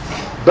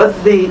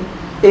 But the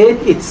aid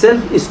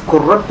itself is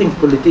corrupting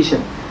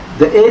politicians.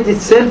 The aid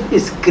itself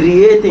is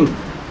creating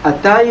a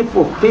type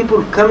of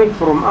people coming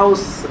from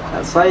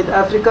outside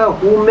Africa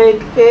who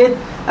make aid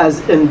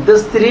as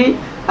industry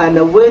and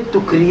a way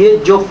to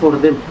create job for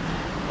them.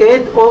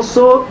 Aid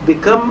also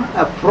become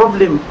a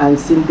problem and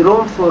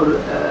syndrome for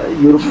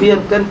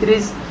European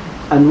countries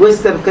and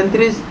Western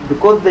countries,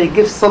 because they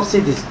give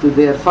subsidies to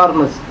their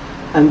farmers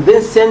and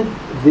then send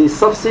the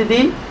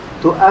subsidy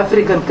to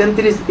African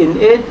countries in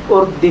aid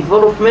or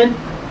development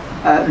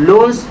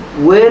loans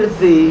where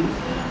the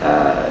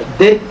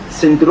death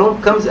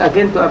syndrome comes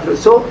again to Africa.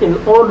 So in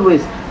all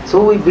ways,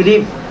 so we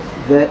believe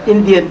the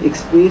Indian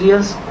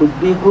experience could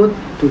be good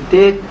to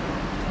take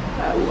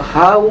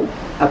how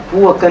a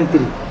poor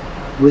country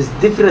with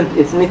different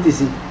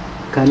ethnicity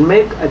can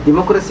make a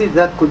democracy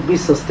that could be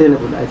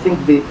sustainable. I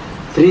think the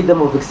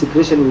freedom of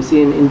expression we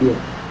see in India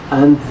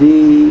and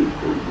the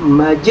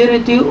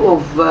majority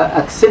of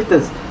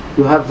acceptance.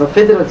 You have a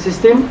federal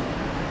system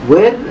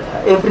where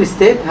every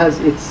state has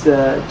its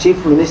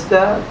chief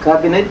minister,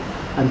 cabinet,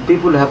 and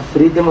people have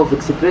freedom of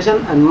expression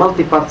and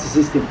multi-party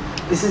system.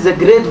 This is a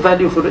great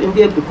value for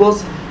India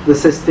because the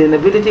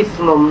sustainability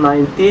from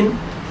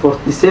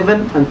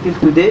 1947 until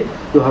today,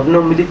 you have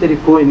no military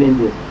coup in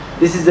India.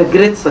 This is a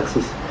great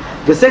success.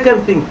 The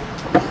second thing,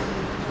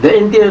 the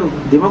Indian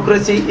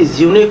democracy is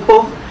unique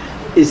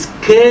is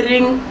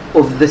caring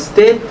of the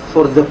state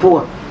for the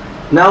poor.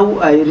 Now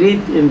I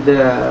read in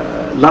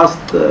the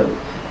last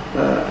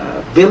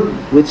bill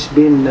which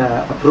been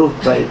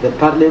approved by the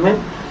parliament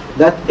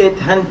that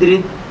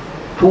 800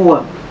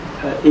 poor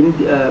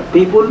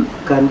people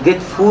can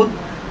get food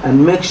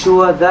and make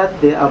sure that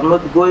they are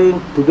not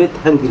going to get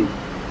hungry.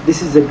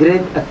 This is a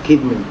great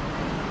achievement.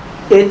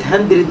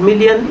 800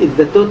 million is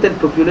the total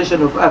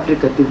population of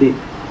Africa today.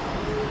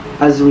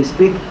 As we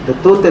speak, the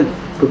total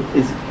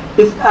is,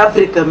 if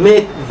Africa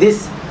made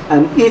this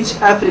and each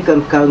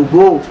African can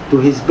go to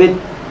his bed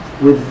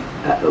with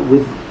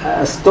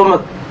a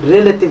stomach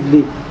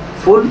relatively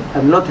full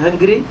and not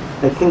hungry,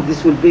 I think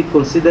this will be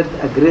considered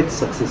a great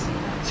success.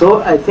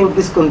 So I think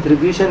this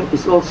contribution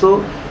is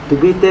also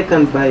to be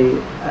taken by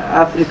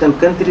African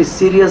countries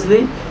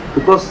seriously,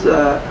 because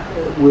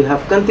we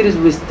have countries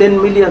with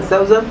 10 million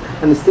thousand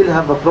and still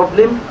have a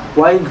problem,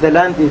 while the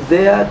land is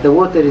there, the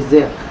water is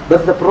there.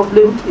 But the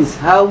problem is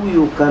how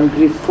you can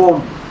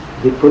reform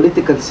the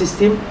political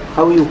system,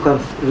 how you can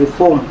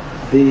reform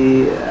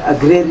the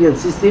agrarian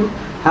system,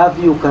 how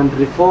you can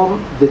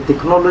reform the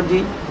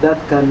technology that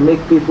can make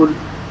people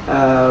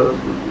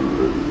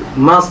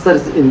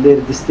masters in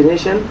their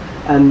destination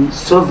and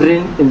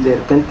sovereign in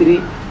their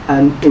country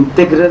and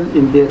integral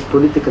in their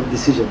political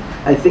decision.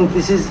 I think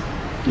this is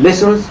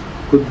lessons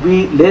could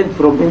be learned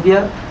from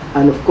India,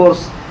 and of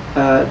course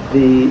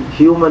the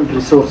human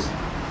resource.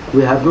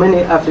 We have many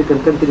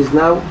African countries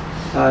now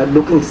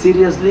looking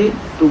seriously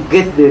to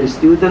get their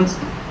students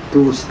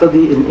to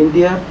study in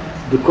India,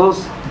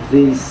 because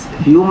this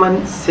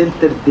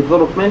human-centered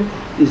development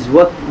is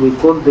what we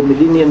call the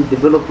Millennium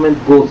Development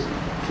Goals,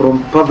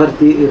 from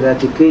poverty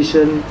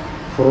eradication,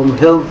 from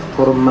health,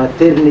 from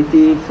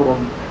maternity,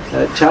 from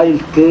child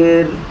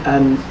care,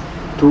 and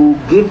to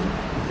give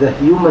the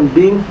human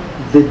being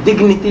the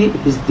dignity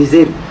is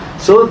deserved.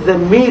 So the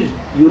mere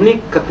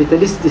unique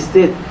capitalist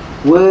state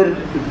where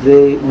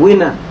the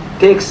winner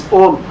takes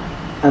all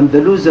and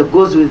the loser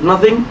goes with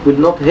nothing will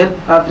not help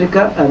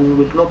Africa and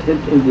will not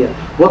help India.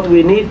 What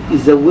we need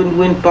is a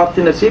win-win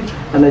partnership,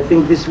 and I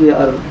think this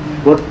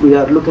what we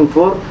are looking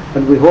for,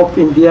 and we hope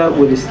India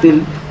will still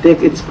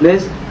take its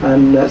place,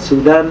 and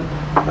Sudan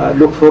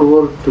look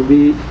forward to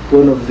be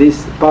one of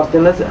these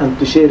partners and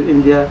to share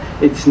India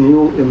its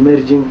new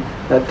emerging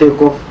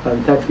takeoff.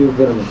 And thank you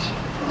very much.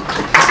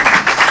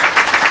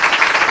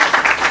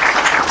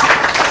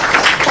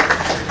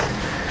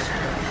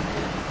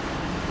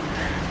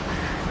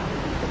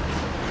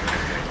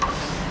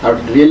 I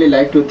would really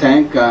like to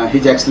thank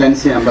His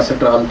Excellency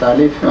Ambassador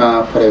Talib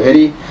for a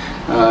very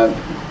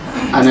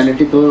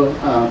analytical,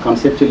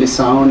 conceptually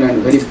sound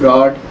and very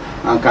broad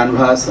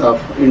canvas of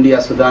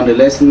India-Sudan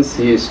relations.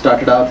 He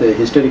started out the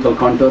historical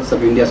contours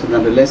of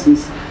India-Sudan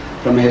relations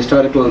from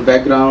historical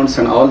backgrounds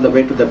and all the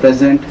way to the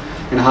present,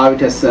 and how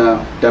it has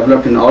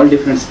developed in all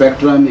different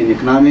spectrum, in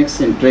economics,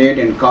 in trade,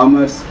 in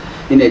commerce,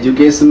 in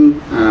education,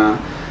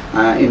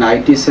 in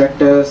IT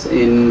sectors,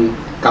 in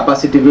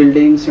capacity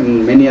buildings,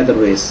 and many other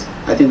ways.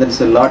 I think there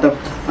is a lot of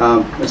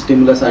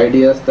stimulus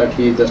ideas that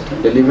he just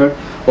delivered.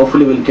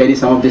 Hopefully we'll carry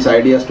some of these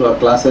ideas to our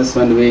classes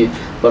when we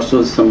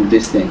pursue some of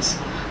these things.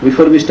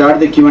 Before we start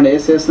the Q&A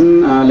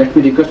session, let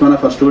me request one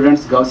of our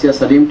students, Gausia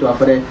Salim, to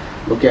offer a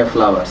bouquet of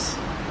flowers.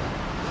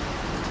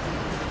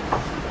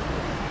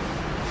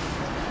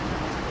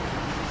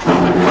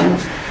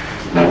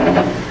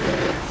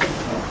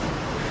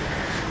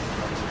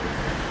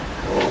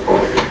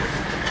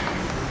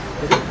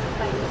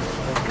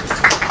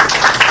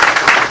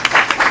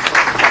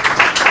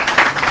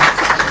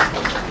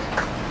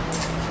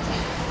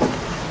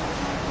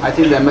 I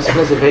think the ambassador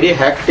has a very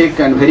hectic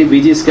and very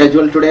busy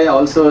schedule today.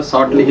 Also,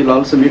 shortly he will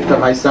also meet the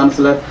Vice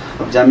Chancellor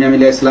of Jamia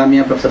Millia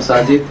Islamia, Professor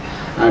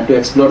Sajid, to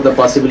explore the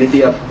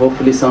possibility of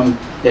hopefully some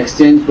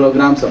exchange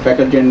programs of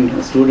faculty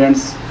and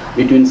students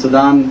between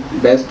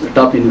Sudan-based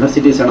top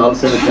universities and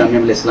also with Jamia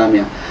Millia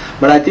Islamia.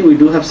 But I think we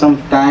do have some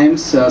time,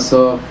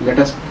 so let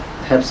us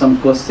have some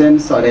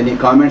questions or any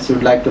comments you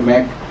would like to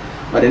make,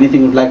 or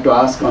anything you would like to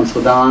ask on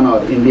Sudan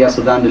or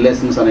India-Sudan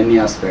relations on any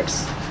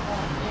aspects.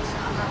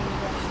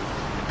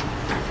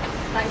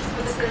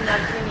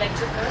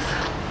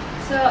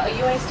 So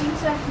your esteemed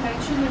self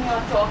mentioned in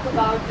your talk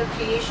about the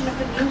creation of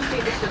a new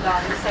state of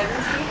Sudan, the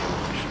seventh state.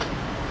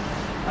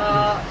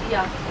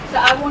 Yeah. So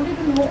I wanted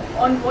to know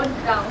on what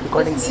grounds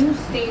this new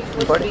state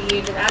was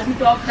created. As you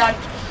talked that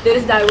there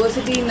is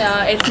diversity in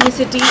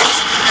ethnicity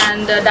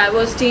and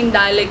diversity in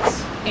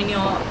dialects in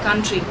your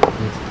country.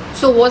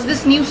 So was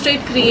this new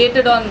state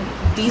created on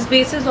these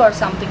bases or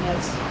something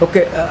else?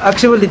 Okay,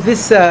 actually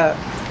this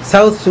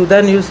South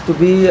Sudan used to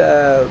be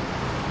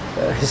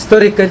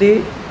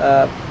historically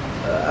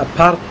a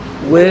part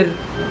where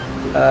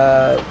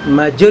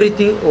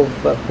majority of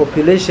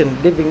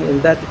population living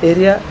in that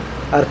area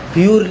are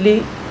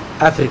purely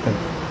African.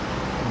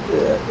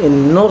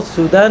 In North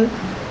Sudan,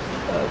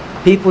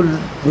 people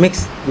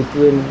mixed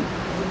between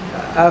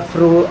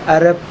Afro,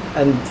 Arab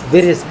and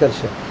various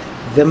cultures.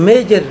 The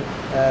major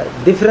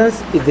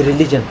difference is the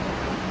religion.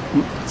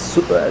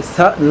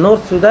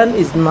 North Sudan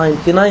is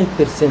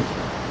 99%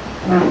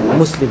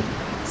 Muslim.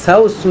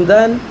 South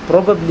Sudan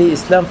probably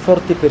Islam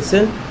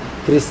 40%,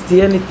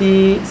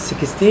 Christianity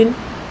 16%,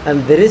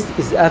 and the rest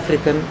is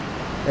African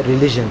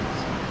religion.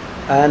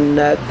 And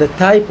the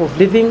type of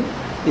living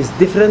is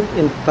different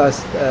in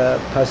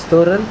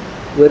pastoral,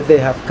 where they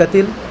have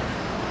cattle.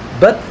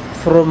 But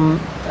from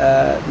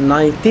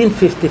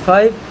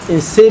 1955,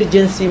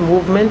 insurgency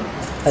movement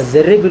as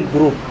a rebel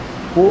group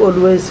who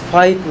always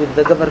fight with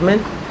the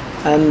government,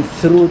 and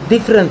through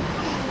different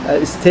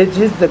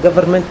stages the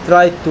government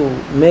tried to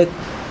make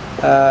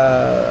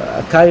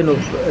a kind of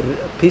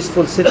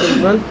peaceful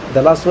settlement.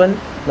 The last one,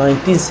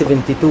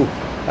 1972,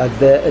 at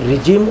the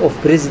regime of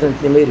President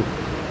Nimeri.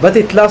 But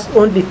it lasts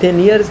only 10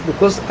 years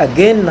because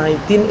again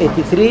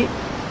 1983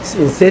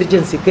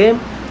 insurgency came,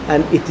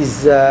 and it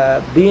is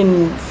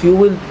being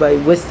fueled by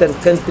Western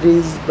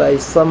countries, by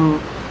some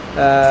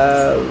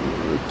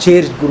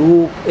church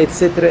group,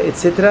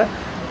 etc.,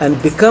 and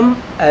become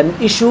an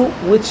issue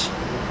which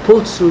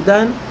pulled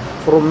Sudan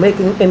from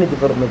making any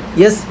development.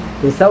 Yes,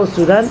 in South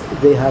Sudan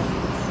they have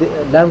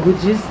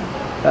languages,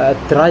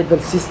 tribal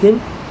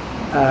system,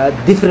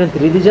 different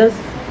religions,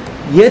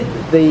 yet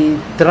they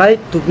tried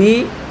to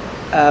be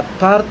a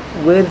part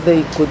where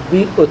they could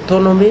be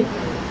autonomy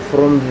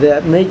from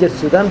the major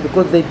Sudan,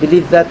 because they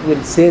believe that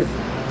will serve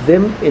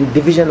them in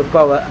division of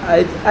power.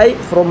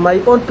 From my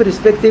own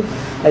perspective,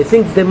 I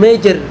think the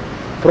major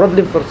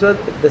problem for Sudan,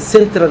 the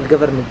central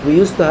government. We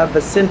used to have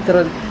a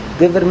central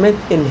government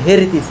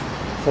inherited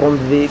from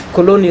the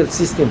colonial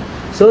system.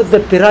 So the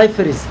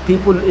peripheries,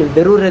 people in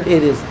the rural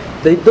areas,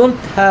 they don't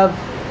have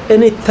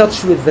any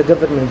touch with the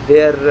government.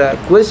 Their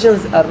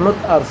questions are not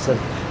answered.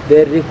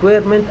 Their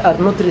requirements are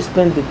not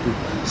responded to.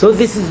 So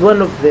this is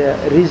one of the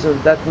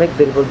reasons that make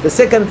the revolt. The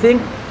second thing,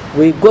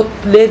 we got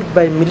plagued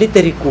by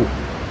military coup.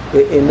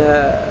 In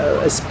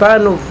a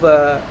span of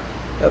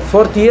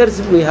 40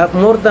 years, we have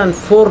more than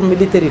 4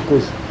 military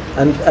coups.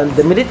 And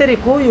the military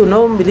coup, you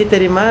know,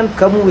 military man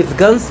come with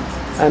guns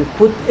and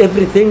put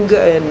everything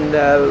in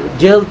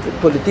jailed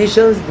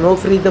politicians, no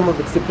freedom of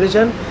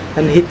expression,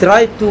 and he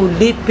tried to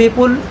lead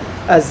people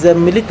as a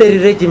military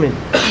regiment.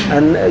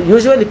 And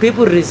usually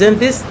people resent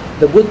this.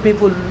 The good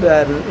people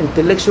and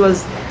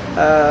intellectuals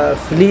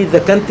flee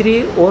the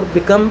country or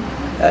become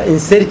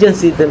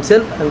insurgency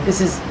themselves, and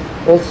this is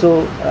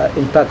also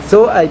impact.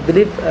 So I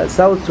believe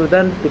South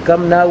Sudan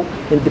become now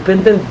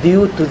independent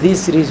due to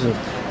these reasons.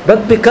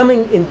 But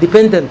becoming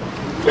independent,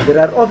 there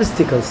are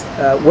obstacles.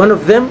 One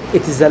of them,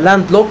 it is a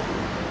landlocked.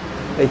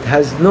 It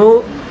has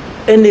no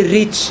any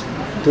reach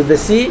to the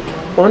sea,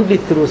 only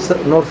through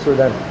North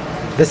Sudan.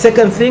 The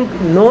second thing,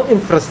 no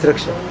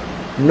infrastructure,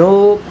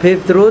 no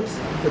paved roads,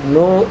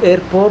 no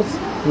airports,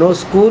 no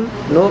school,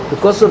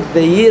 because of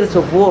the years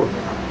of war.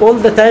 All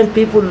the time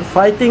people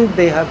fighting,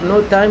 they have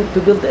no time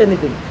to build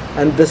anything.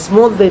 And the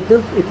small they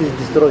built, it is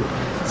destroyed.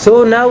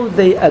 So now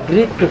they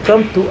agreed to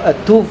come to a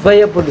two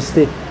viable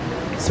state.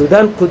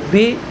 Sudan could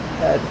be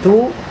a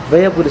two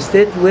viable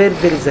state where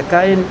there is a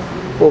kind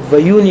of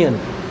a union,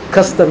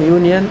 custom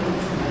union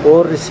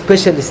or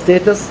special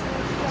status,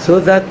 so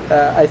that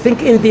I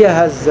think India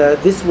has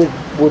this with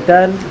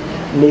Bhutan,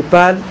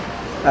 Nepal,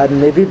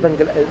 and maybe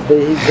Bangladesh. There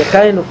is a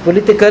kind of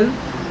political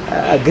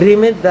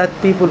agreement that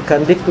people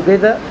can live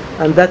together,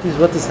 and that is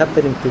what is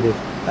happening today.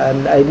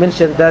 And I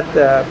mentioned that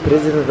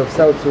President of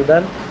South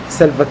Sudan,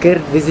 Salva Kiir,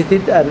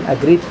 visited and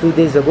agreed 2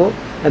 days ago,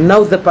 and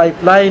now the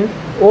pipeline,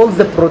 all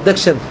the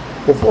production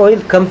of oil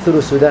come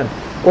through Sudan,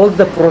 all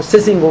the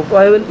processing of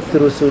oil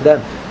through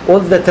Sudan, all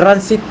the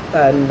transit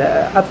and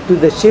up to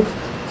the ship,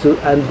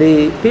 and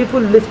the people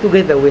live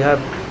together. We have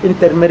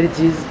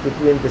intermarriages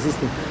between the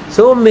system.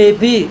 So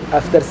maybe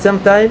after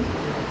some time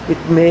it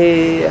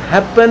may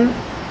happen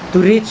to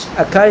reach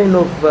a kind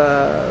of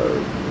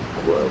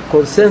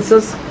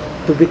consensus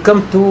to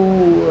become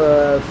two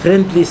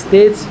friendly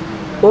states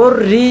or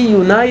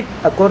reunite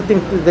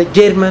according to the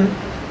German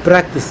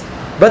practice.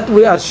 But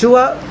we are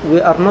sure we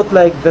are not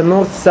like the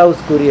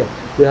North-South Korea.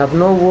 We have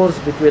no wars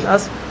between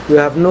us. We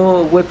have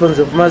no weapons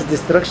of mass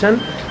destruction.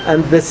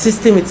 And the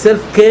system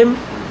itself came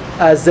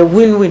as a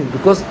win-win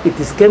because it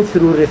is came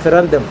through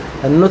referendum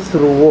and not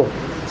through war.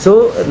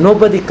 So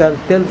nobody can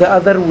tell the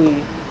other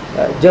we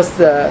just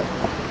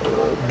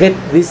get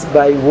this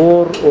by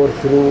war or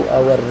through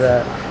our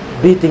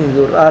beating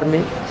your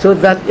army. So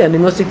that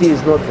animosity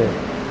is not there.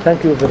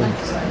 Thank you very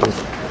much. Yes.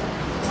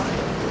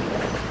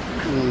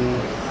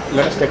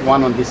 Let us take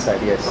one on this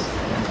side, yes.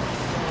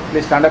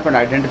 Please stand up and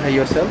identify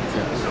yourself.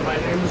 So my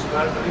name is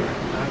Talib.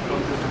 I'm from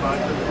the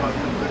Department of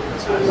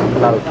Business.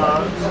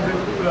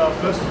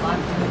 First,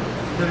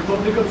 the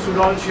Republic of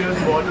Sudan shares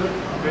border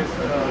with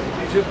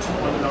Egypt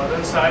on the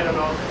northern side and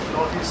on the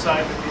northeast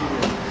side with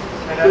Libya.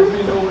 And as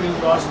we know, in the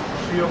last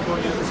 3 or 4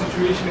 years, the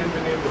situation in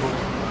the neighborhood,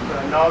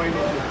 now in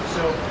Egypt.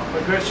 So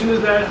my question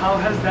is that how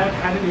has that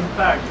had an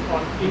impact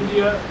on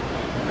India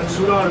and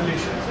Sudan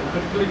relations, and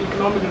particularly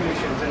economic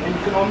relations, and in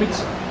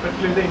economics,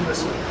 particularly the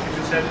investment, which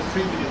you said is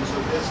 3 billion, so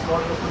there's a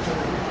lot of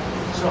opportunity.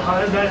 So how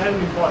has that had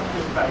an impact?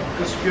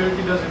 Because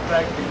security does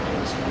impact the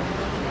investment.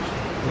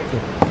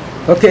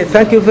 Okay,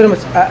 thank you very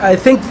much. I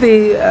think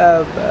the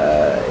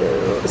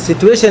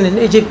situation in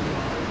Egypt,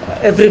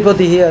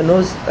 everybody here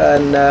knows,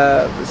 and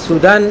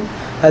Sudan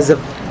has the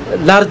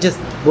largest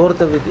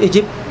border with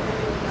Egypt,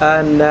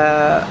 and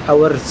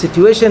our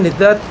situation is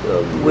that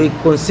we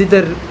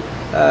consider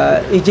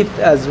Egypt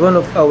as one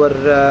of our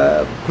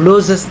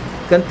closest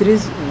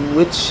countries,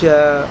 which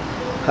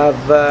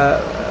have a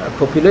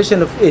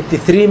population of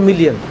 83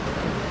 million.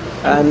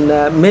 And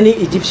many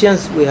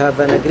Egyptians, we have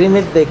an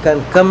agreement, they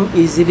can come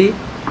easily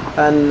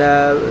and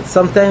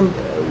sometimes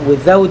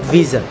without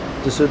visa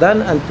to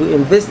Sudan and to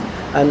invest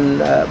and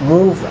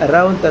move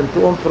around and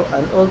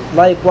to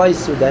likewise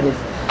Sudanese.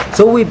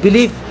 So we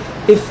believe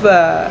if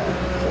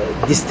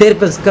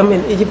disturbance come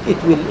in Egypt,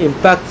 it will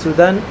impact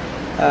Sudan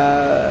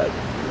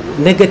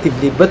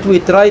negatively. But we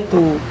try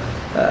to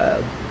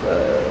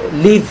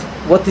leave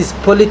what is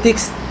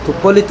politics to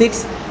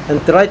politics and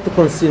try to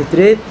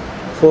concentrate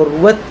for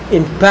what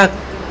impact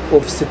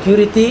of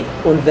security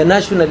on the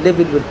national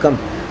level will come.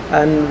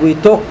 And we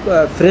talk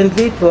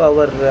friendly to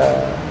our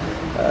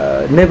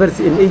neighbors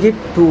in Egypt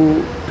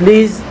to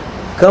please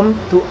come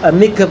to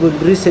amicable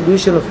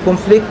resolution of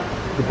conflict,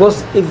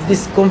 because if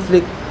this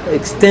conflict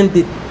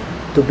extended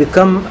to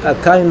become a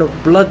kind of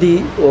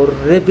bloody or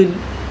rebel,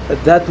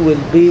 that will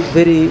be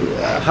very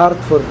hard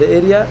for the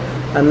area.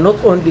 And not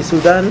only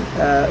Sudan,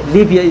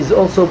 Libya is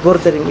also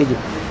bordering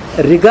Egypt.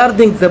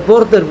 Regarding the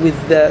border with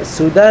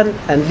Sudan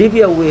and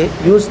Libya, we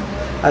used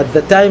at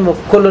the time of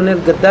Colonel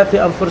Gaddafi,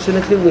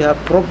 unfortunately, we have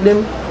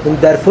problem in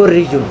Darfur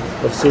region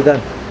of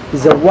Sudan.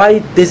 It's a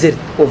wide desert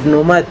of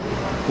nomad,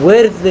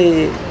 where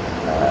the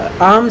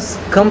arms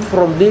come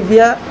from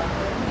Libya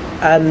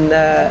and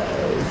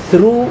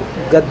through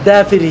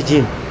Gaddafi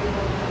regime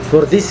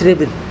for this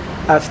rebel.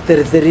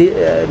 After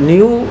the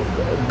new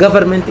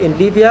government in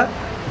Libya,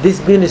 this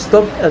been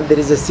stopped, and there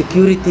is a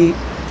security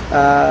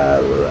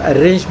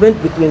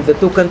arrangement between the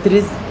two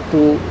countries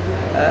to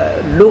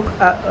look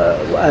at,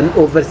 and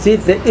oversee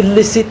the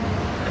illicit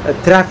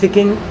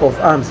trafficking of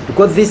arms,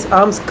 because these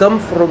arms come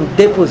from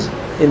depots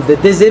in the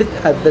desert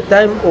at the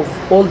time of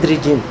old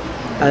regime,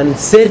 and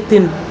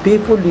certain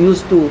people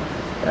used to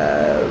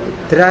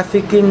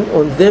trafficking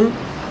on them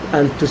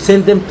and to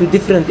send them to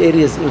different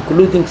areas,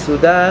 including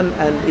Sudan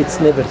and its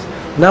neighbors.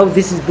 Now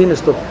this has been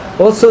stopped.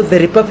 Also, the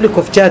Republic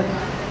of Chad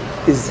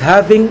is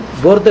having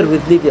border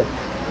with Libya,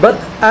 but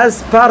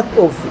as part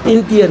of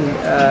Indian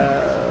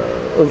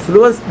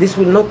influence, this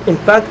will not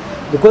impact,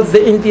 because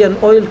the Indian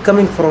oil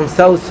coming from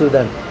South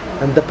Sudan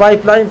and the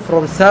pipeline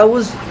from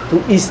south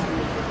to east,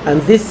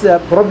 and this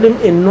problem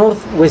in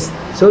northwest,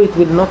 so it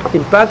will not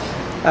impact.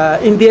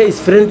 India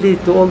is friendly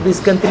to all these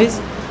countries,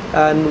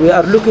 and we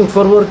are looking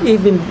forward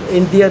even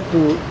India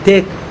to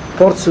take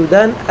Port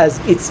Sudan as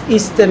its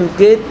eastern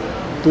gate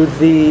to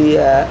the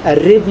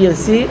Arabian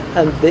Sea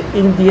and the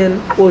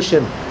Indian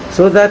Ocean,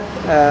 so that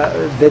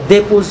the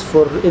depots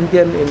for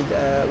Indian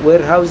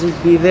warehouses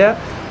be there,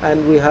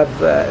 and we have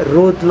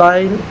road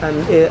line and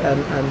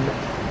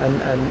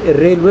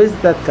railways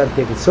that can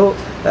take it. So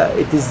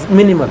it is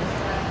minimal.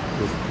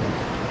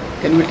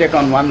 Can we take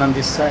on one on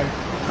this side?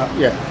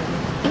 Yeah.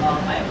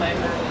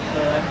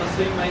 I'm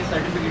pursuing my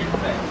certificate in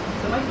fact.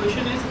 So my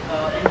question is,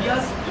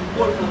 India's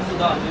import from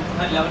Sudan in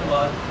 2011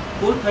 was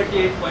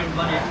 438.18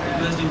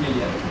 USD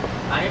million,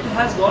 and it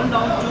has gone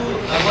down to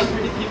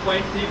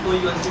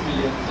 133.34 USD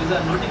million, which is a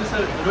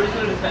noticeable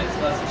difference,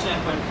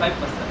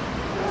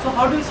 69.5%. So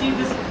how do you see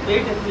this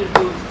trade deficit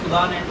to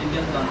Sudan and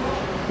India's Sudan?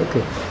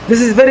 Okay,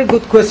 this is a very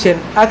good question.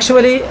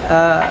 Actually,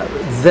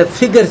 the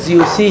figures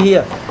you see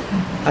here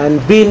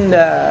and been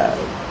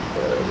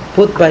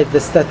put by the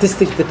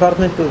Statistics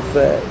Department of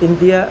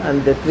India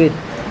and the trade,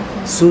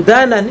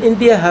 Sudan and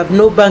India have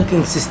no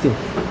banking system.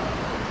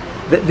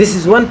 This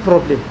is one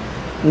problem.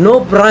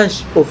 No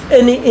branch of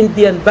any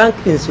Indian bank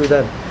in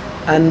Sudan,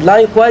 and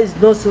likewise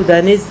no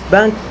Sudanese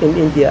bank in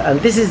India. And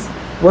this is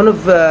one of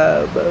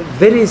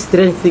very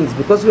strange things,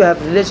 because we have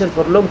relation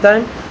for a long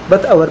time,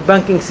 but our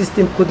banking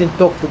system couldn't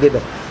talk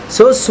together.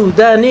 So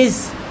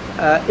Sudanese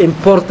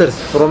importers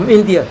from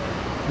India,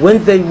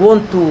 when they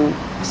want to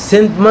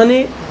send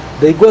money,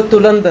 they go to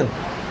London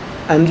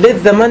and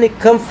let the money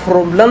come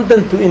from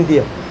London to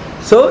India.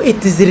 So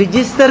it is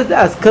registered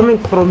as coming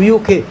from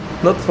UK,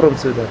 not from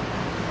Sudan.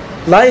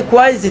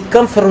 Likewise, it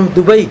comes from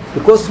Dubai,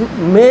 because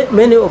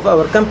many of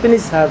our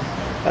companies have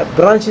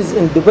branches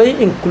in Dubai,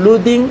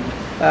 including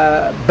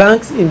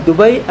banks in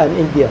Dubai and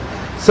India.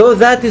 So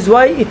that is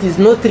why it is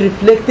not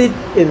reflected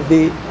in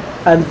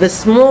the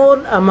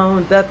small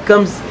amount that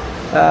comes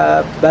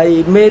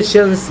by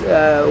merchants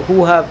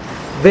who have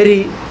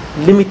very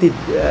limited,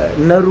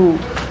 narrow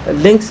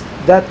links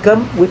that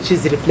come, which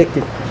is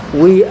reflected.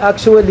 We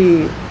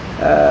actually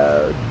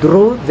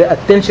drew the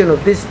attention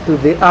of this to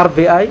the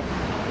RBI,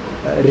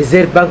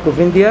 Reserve Bank of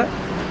India,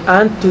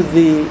 and to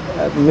the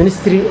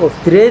Ministry of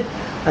Trade,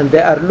 and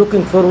they are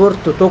looking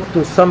forward to talk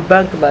to some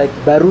bank like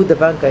Baroda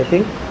Bank, I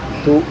think,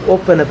 to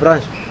open a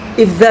branch.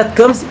 If that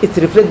comes, it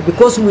reflects,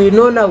 because we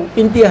know now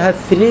India has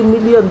 $3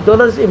 million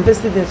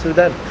invested in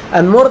Sudan,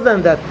 and more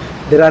than that,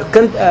 there are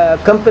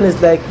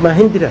companies like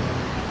Mahindra,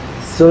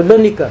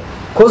 Solonica,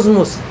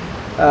 Cosmos,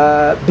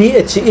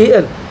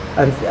 BHEL,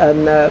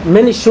 and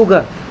many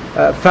sugar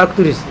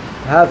factories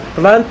have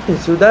plant in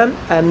Sudan,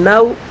 and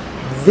now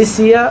this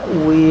year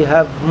we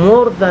have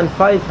more than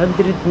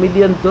 $500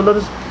 million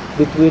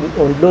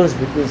on loans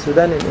between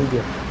Sudan and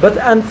India. But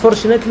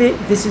unfortunately,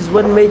 this is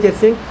one major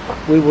thing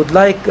we would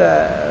like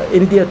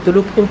India to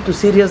look into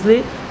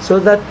seriously, so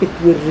that it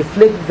will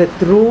reflect the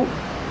true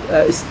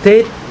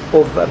state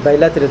of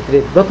bilateral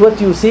trade. But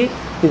what you see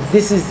is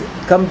this is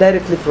come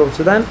directly from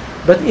Sudan,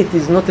 but it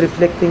is not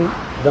reflecting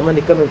the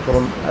money coming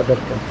from other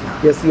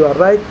countries. Yes, you are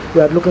right.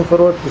 We are looking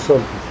forward to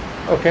solve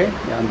this. Okay,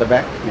 yeah, on the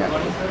back. Yeah.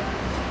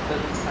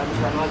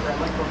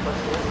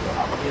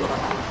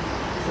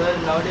 Sir,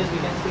 nowadays we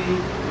can see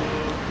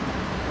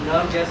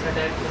nerve gas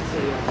attack in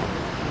Syria.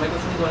 My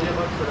question is only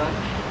about Sudan.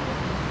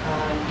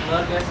 And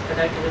nerve gas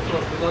attack is a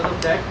source. Because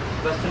of that,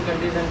 Western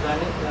countries and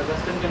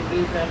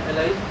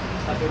allies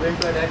are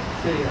prevented to attack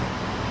Syria.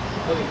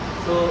 Okay,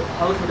 so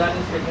how Sudan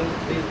is taking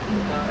this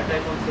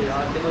attack on Syria?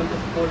 Are they going to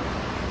support,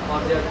 or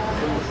they are going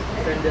to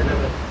send their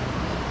rebels,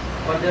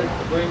 or they are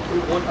going to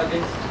vote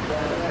against the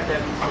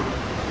attack in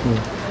Syria?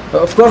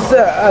 Of course,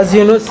 as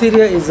you know,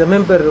 Syria is a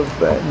member of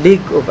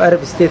League of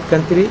Arab State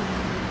country,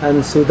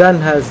 and Sudan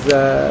has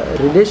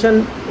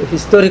relation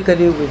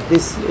historically with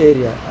this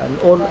area and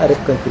all Arab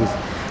countries.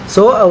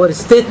 So our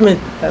statement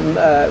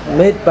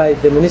made by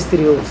the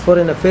Ministry of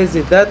Foreign Affairs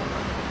is that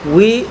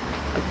we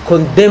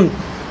condemn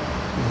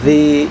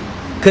the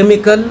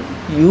chemical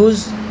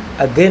use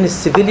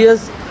against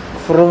civilians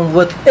from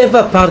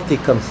whatever party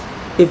comes,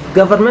 if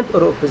government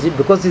or opposition,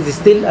 because it is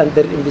still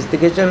under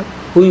investigation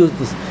who used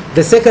this.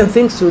 The second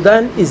thing,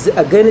 Sudan is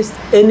against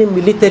any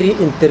military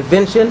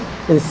intervention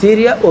in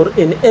Syria or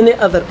in any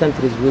other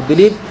countries. We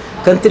believe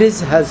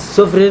countries have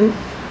sovereign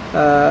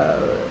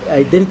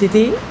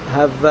identity,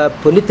 have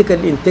political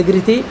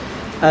integrity,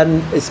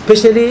 and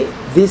especially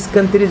these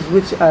countries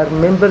which are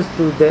members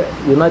to the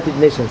United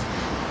Nations.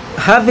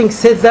 Having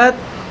said that,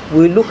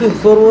 we're looking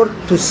forward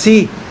to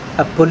see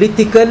a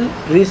political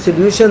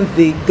resolution,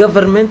 the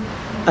government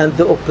and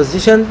the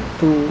opposition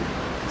to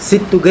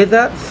sit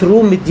together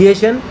through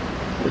mediation,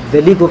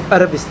 the League of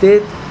Arab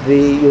States, the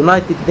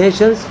United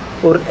Nations,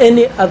 or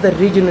any other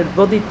regional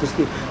body to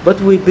stay. But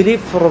we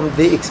believe from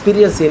the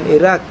experience in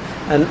Iraq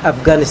and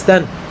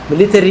Afghanistan,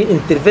 military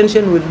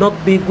intervention will not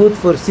be good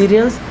for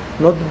Syrians,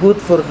 not good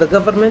for the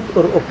government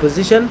or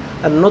opposition,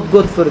 and not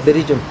good for the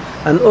region.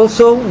 And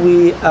also,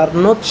 we are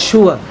not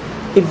sure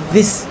if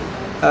this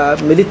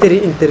military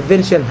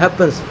intervention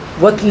happens,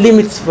 what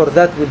limits for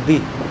that will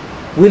be.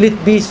 Will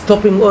it be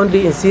stopping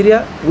only in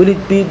Syria? Will it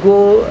be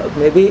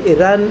maybe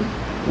Iran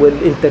will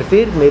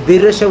interfere, maybe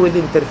Russia will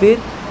interfere,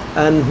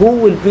 and who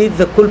will be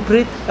the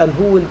culprit and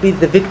who will be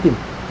the victim?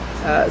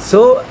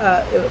 So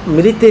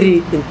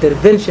military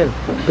intervention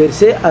per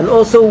se, and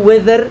also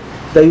whether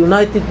the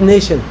United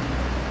Nations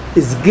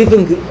is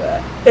giving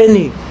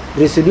any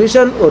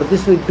resolution, or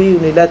this will be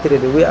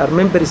unilaterally. We are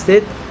member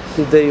state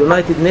to the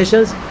United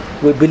Nations.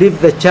 We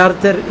believe the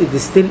charter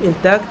is still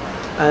intact,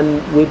 and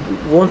we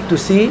want to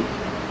see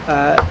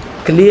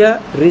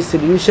clear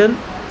resolution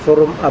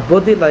from a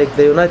body like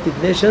the United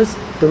Nations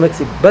to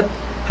Mexico. But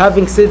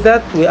having said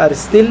that, we are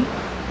still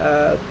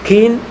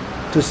keen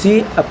to see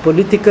a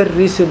political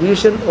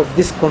resolution of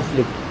this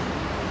conflict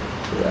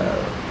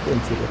in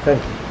Syria.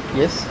 Thank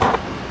you. Yes.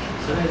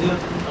 So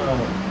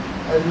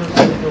as you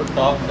said in your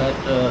talk that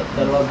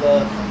there was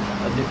a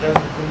difference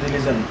between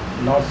religion,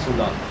 North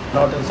Sudan,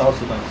 North and South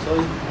Sudan. So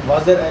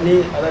was there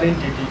any other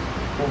entity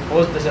who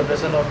forced the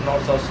separation of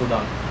North-South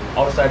Sudan,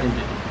 outside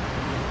entity,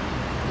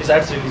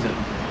 besides religion?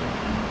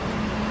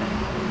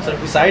 So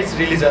besides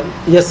religion,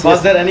 yes,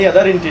 was there any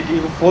other entity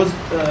who forced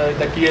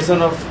the creation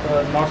of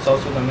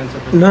North-South Sudan and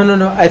separation?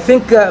 No. I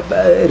think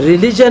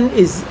religion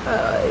is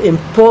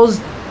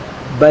imposed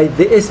by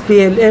the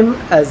SPLM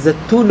as a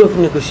tool of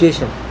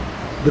negotiation.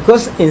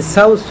 Because in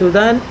South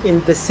Sudan, in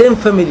the same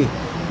family,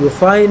 you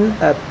find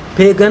a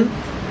pagan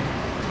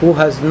who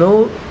has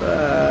no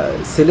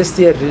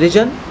celestial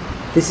religion.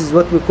 This is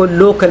what we call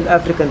local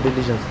African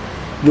religions.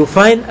 You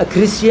find a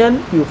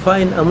Christian, you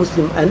find a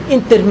Muslim, and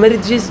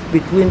intermarriages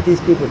between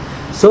these people.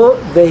 So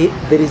there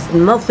is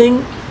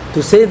nothing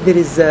to say there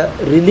is a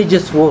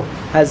religious war.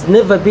 Has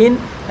never been,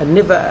 and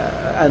never,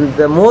 and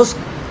the mosque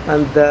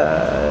and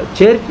the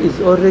church is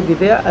already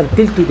there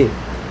until today.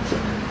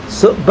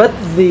 So, but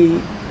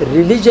the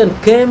religion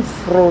came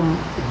from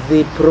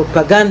the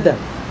propaganda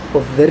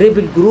of the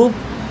rebel group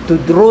to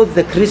draw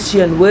the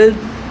Christian world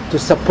to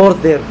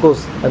support their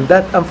cause, and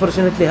that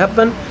unfortunately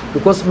happened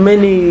because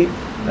many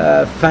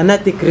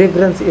fanatic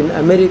reverends in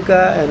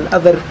America and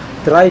other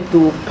try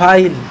to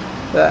pile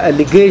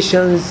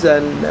allegations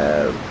and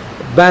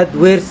bad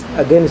words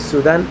against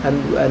Sudan,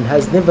 and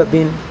has never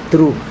been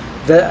true.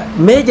 The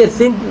major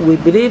thing we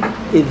believe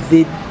is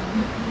the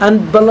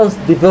unbalanced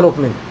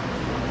development.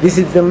 This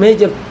is the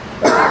major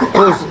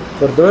cause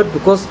for the world,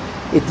 because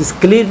it is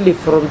clearly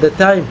from the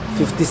time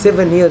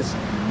 57 years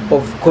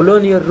of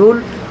colonial rule,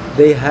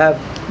 they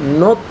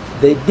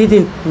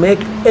didn't make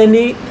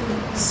any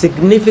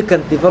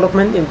significant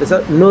development in the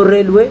south. No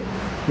railway,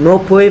 no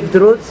paved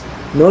roads,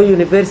 no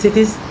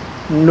universities,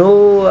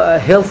 no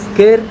health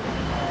care,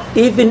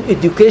 even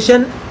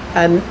education,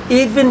 and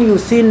even you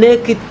see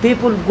naked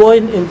people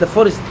going in the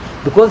forest,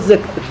 because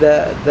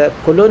the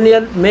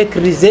colonial make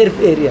reserve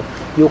area.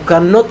 You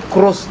cannot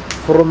cross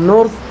from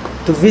north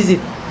to visit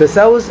the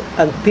south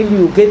until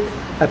you get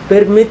a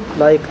permit,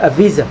 like a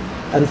visa,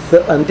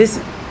 and this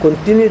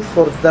continued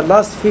for the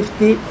last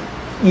 50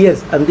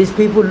 years, and these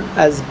people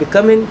as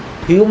becoming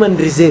human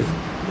reserve,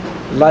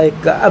 like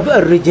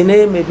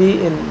Aborigine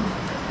maybe in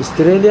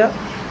Australia,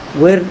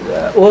 where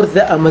or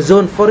the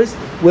Amazon forest,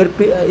 where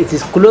it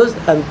is closed,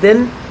 and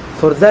then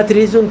for that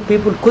reason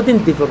people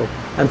couldn't develop,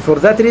 and for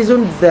that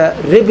reason the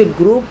rebel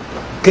group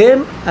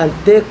came and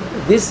take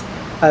this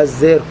as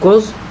their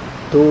cause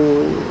to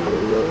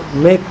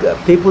make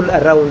people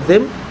around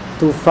them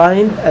to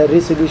find a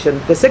resolution.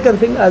 The second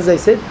thing, as I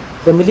said,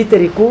 the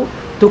military coup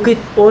took it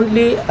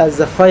only as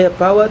a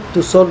firepower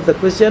to solve the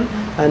question,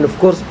 and of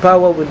course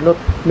power will not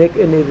make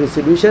any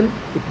resolution.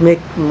 It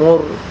make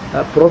more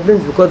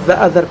problems, because the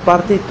other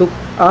party took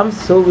arms,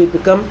 so we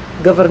become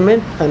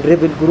government and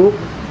rebel group,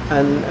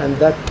 and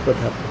that's what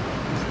happened.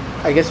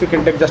 I guess we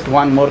can take just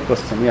one more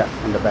question. Yeah,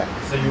 in the back.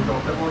 So you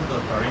talked about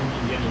the current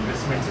Indian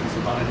investments in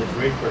Sudan and the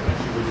trade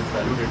partnership, which is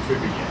valued at 3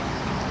 billion.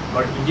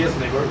 But India's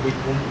neighbor with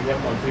whom we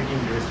have conflicting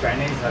interests,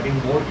 China, is having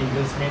more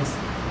investments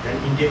than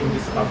India in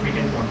this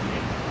African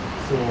continent.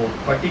 So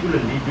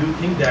particularly, do you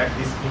think that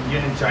this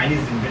Indian and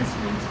Chinese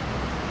investments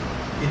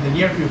in the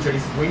near future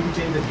is going to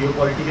change the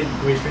geopolitical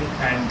equation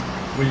and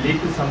will lead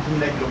to something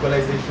like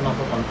localization of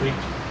a conflict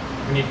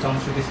when it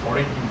comes to these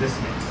foreign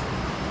investments?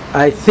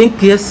 I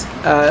think yes.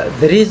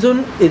 The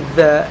reason is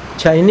the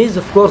Chinese,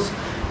 of course,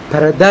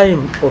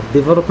 paradigm of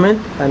development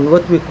and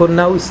what we call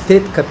now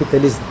state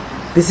capitalism.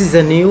 This is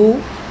a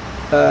new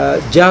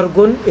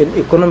jargon in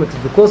economics,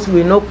 because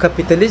we know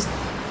capitalist,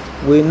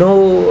 we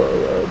know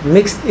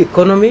mixed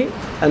economy,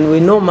 and we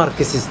know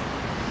Marxist.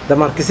 The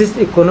Marxist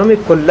economy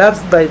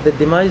collapsed by the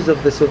demise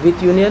of the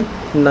Soviet Union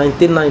in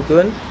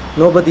 1991.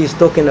 Nobody is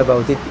talking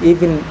about it.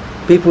 Even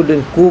people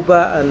in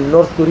Cuba and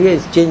North Korea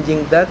is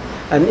changing that,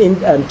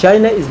 and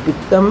China is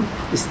become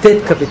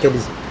state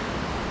capitalism.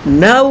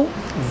 Now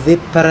the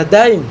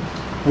paradigm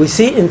we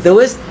see in the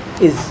West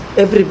is,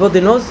 everybody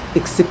knows,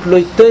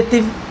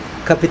 exploitative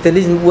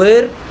capitalism,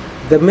 where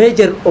the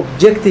major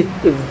objective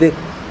of the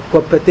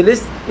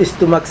capitalist is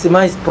to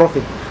maximize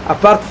profit.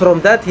 Apart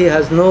from that, he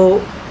has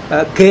no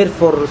care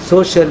for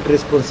social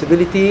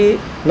responsibility,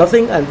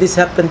 nothing. And this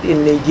happened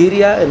in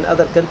Nigeria and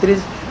other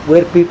countries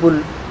where people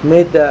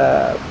made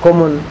a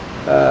common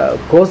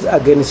cause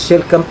against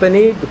Shell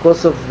company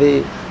because of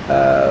the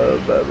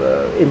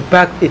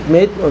impact it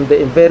made on the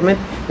environment.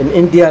 In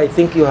India, I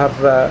think you have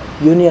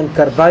Union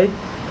Carbide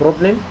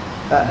problem,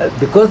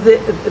 because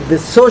the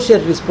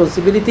social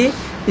responsibility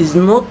is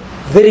not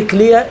very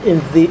clear in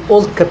the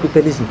old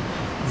capitalism.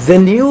 The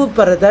new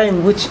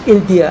paradigm which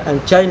India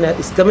and China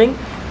is coming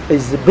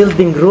is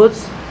building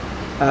roads,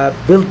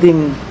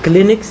 building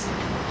clinics,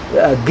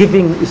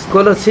 giving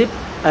scholarship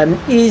and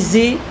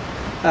easy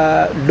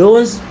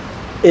loans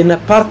in a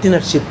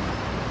partnership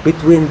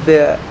between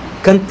the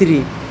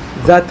country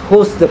that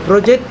hosts the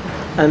project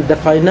and the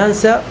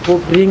financer who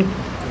bring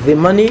the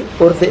money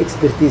or the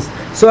expertise.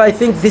 So I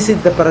think this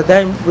is the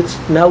paradigm which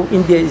now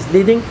India is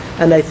leading,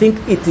 and I think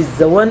it is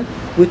the one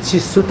which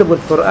is suitable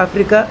for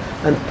Africa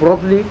and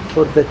probably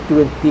for the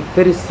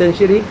 21st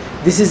century.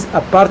 This is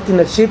a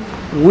partnership,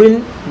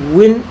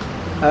 win-win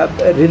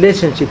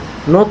relationship,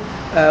 not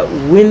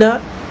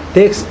winner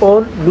takes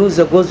all,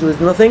 loser goes with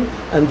nothing.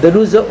 And the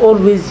loser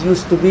always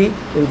used to be,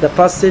 in the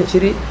past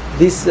century,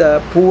 these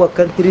poor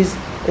countries,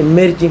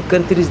 emerging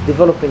countries,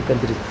 developing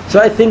countries. So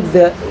I think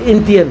the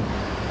Indian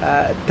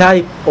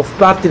type of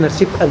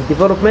partnership and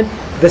development.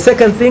 The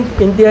second thing,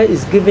 India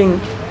is giving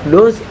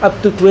loans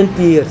up to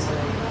 20 years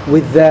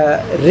with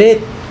the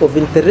rate of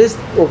interest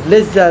of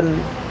less than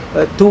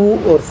 2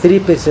 or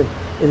 3%.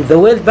 In the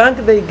World Bank,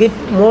 they give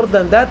more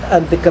than that,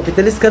 and the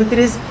capitalist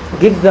countries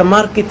give the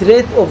market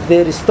rate of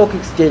their stock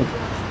exchange.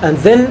 And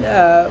then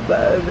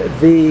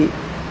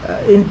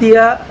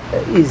India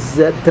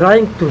is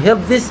trying to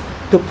help this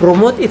to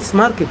promote its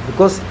market,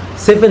 because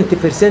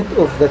 70%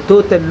 of the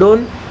total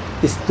loan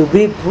is to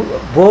be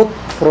bought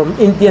from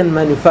Indian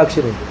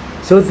manufacturing.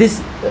 So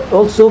this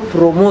also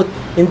promote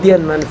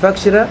Indian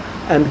manufacturer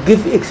and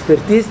give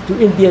expertise to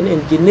Indian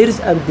engineers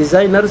and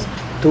designers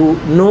to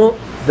know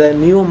the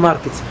new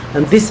markets.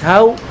 And this is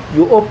how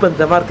you open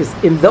the markets.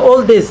 In the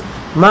old days,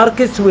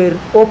 markets were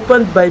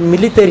opened by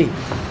military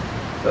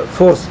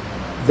force.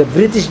 The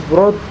British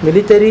brought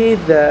military,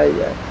 the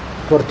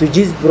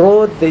Portuguese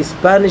brought, the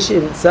Spanish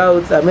in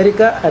South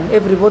America, and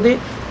everybody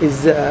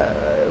is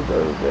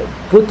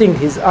putting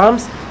his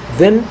arms,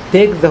 then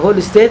take the whole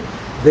state.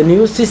 The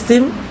new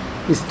system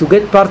is to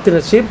get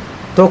partnership,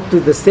 talk to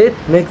the state,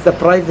 make the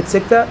private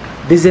sector,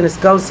 business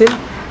council,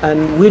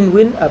 and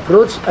win-win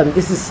approach, and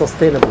this is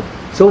sustainable.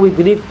 So we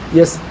believe,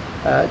 yes,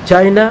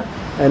 China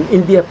and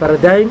India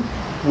paradigm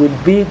will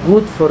be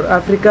good for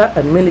Africa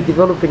and many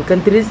developing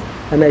countries.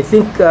 And I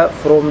think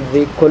from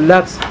the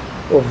collapse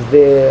of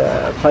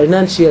the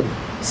financial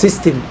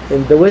system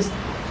in the West,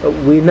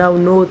 we now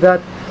know that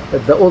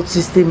the old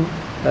system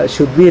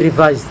should be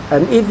revised.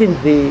 And even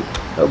the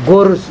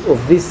gurus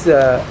of these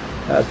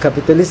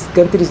capitalist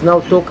countries now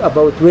talk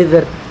about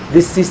whether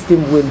this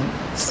system will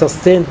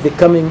sustain the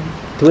coming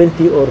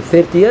 20 or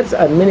 30 years.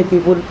 And many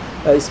people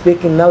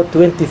speaking now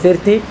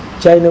 2030,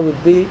 China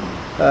will be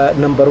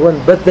number one.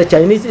 But the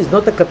Chinese is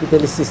not a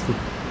capitalist system.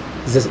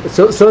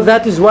 So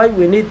that is why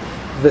we need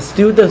the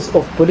students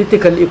of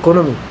political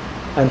economy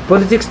and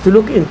politics to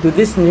look into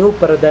this new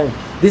paradigm.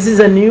 This is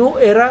a new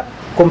era,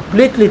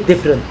 completely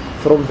different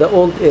from the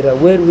old era,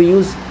 where we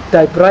use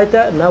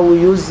typewriter, now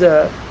we use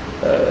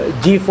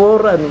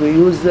G4, and we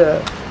use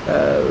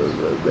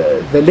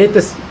the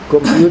latest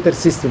computer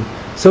system.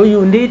 So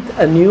you need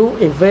a new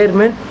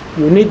environment,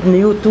 you need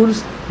new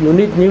tools, you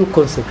need new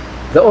concept.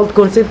 The old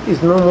concept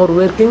is no more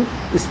working,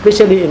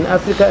 especially in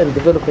Africa and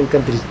developing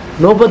countries.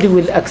 Nobody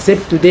will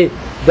accept today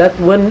that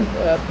one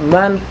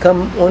man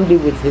come only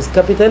with his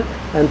capital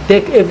and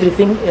take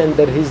everything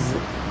under his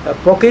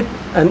pocket,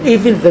 and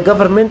even the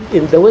government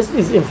in the West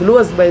is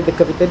influenced by the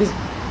capitalism.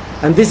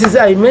 And this is,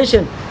 I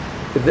mentioned,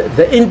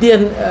 the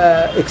Indian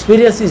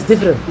experience is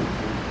different.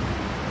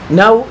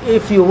 Now,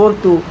 if you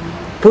want to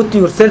put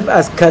yourself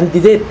as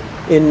candidate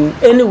in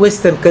any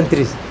Western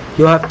countries,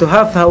 you have to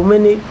have how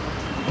many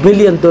 $1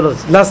 billion.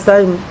 Last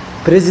time,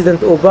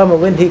 President Obama,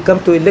 when he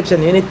come to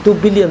election, he need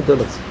 $2 billion.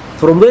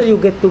 From where you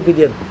get $2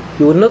 billion?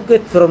 You will not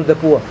get from the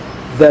poor,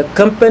 the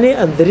company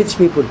and the rich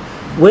people.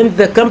 When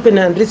the company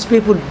and rich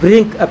people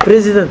bring a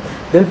president,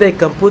 then they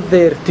can put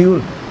their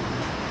tune.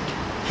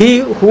 He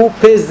who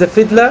pays the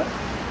fiddler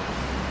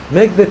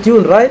make the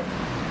tune, right?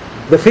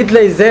 The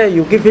fiddler is there,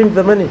 you give him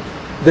the money.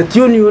 The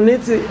tune you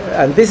need,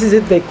 and this is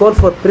it they call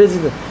for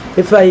president.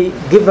 If I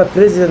give a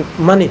president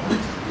money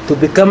to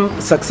become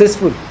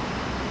successful,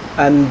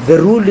 and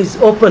the rule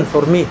is open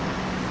for me,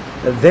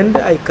 then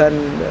I can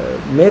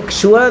make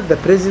sure the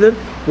president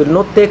will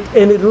not take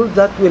any rule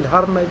that will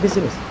harm my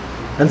business.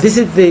 And this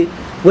is the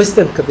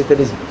Western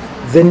capitalism.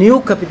 The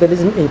new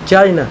capitalism in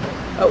China,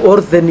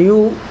 or the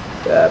new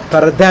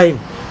paradigm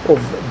of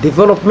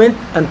development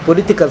and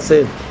political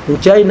science in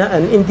China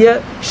and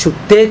India, should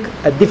take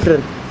a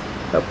different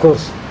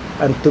course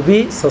and to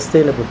be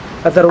sustainable.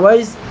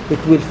 Otherwise,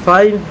 it will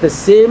find the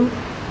same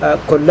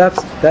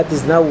collapse that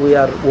is now we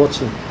are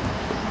watching.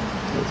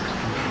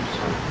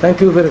 Thank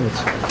you very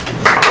much.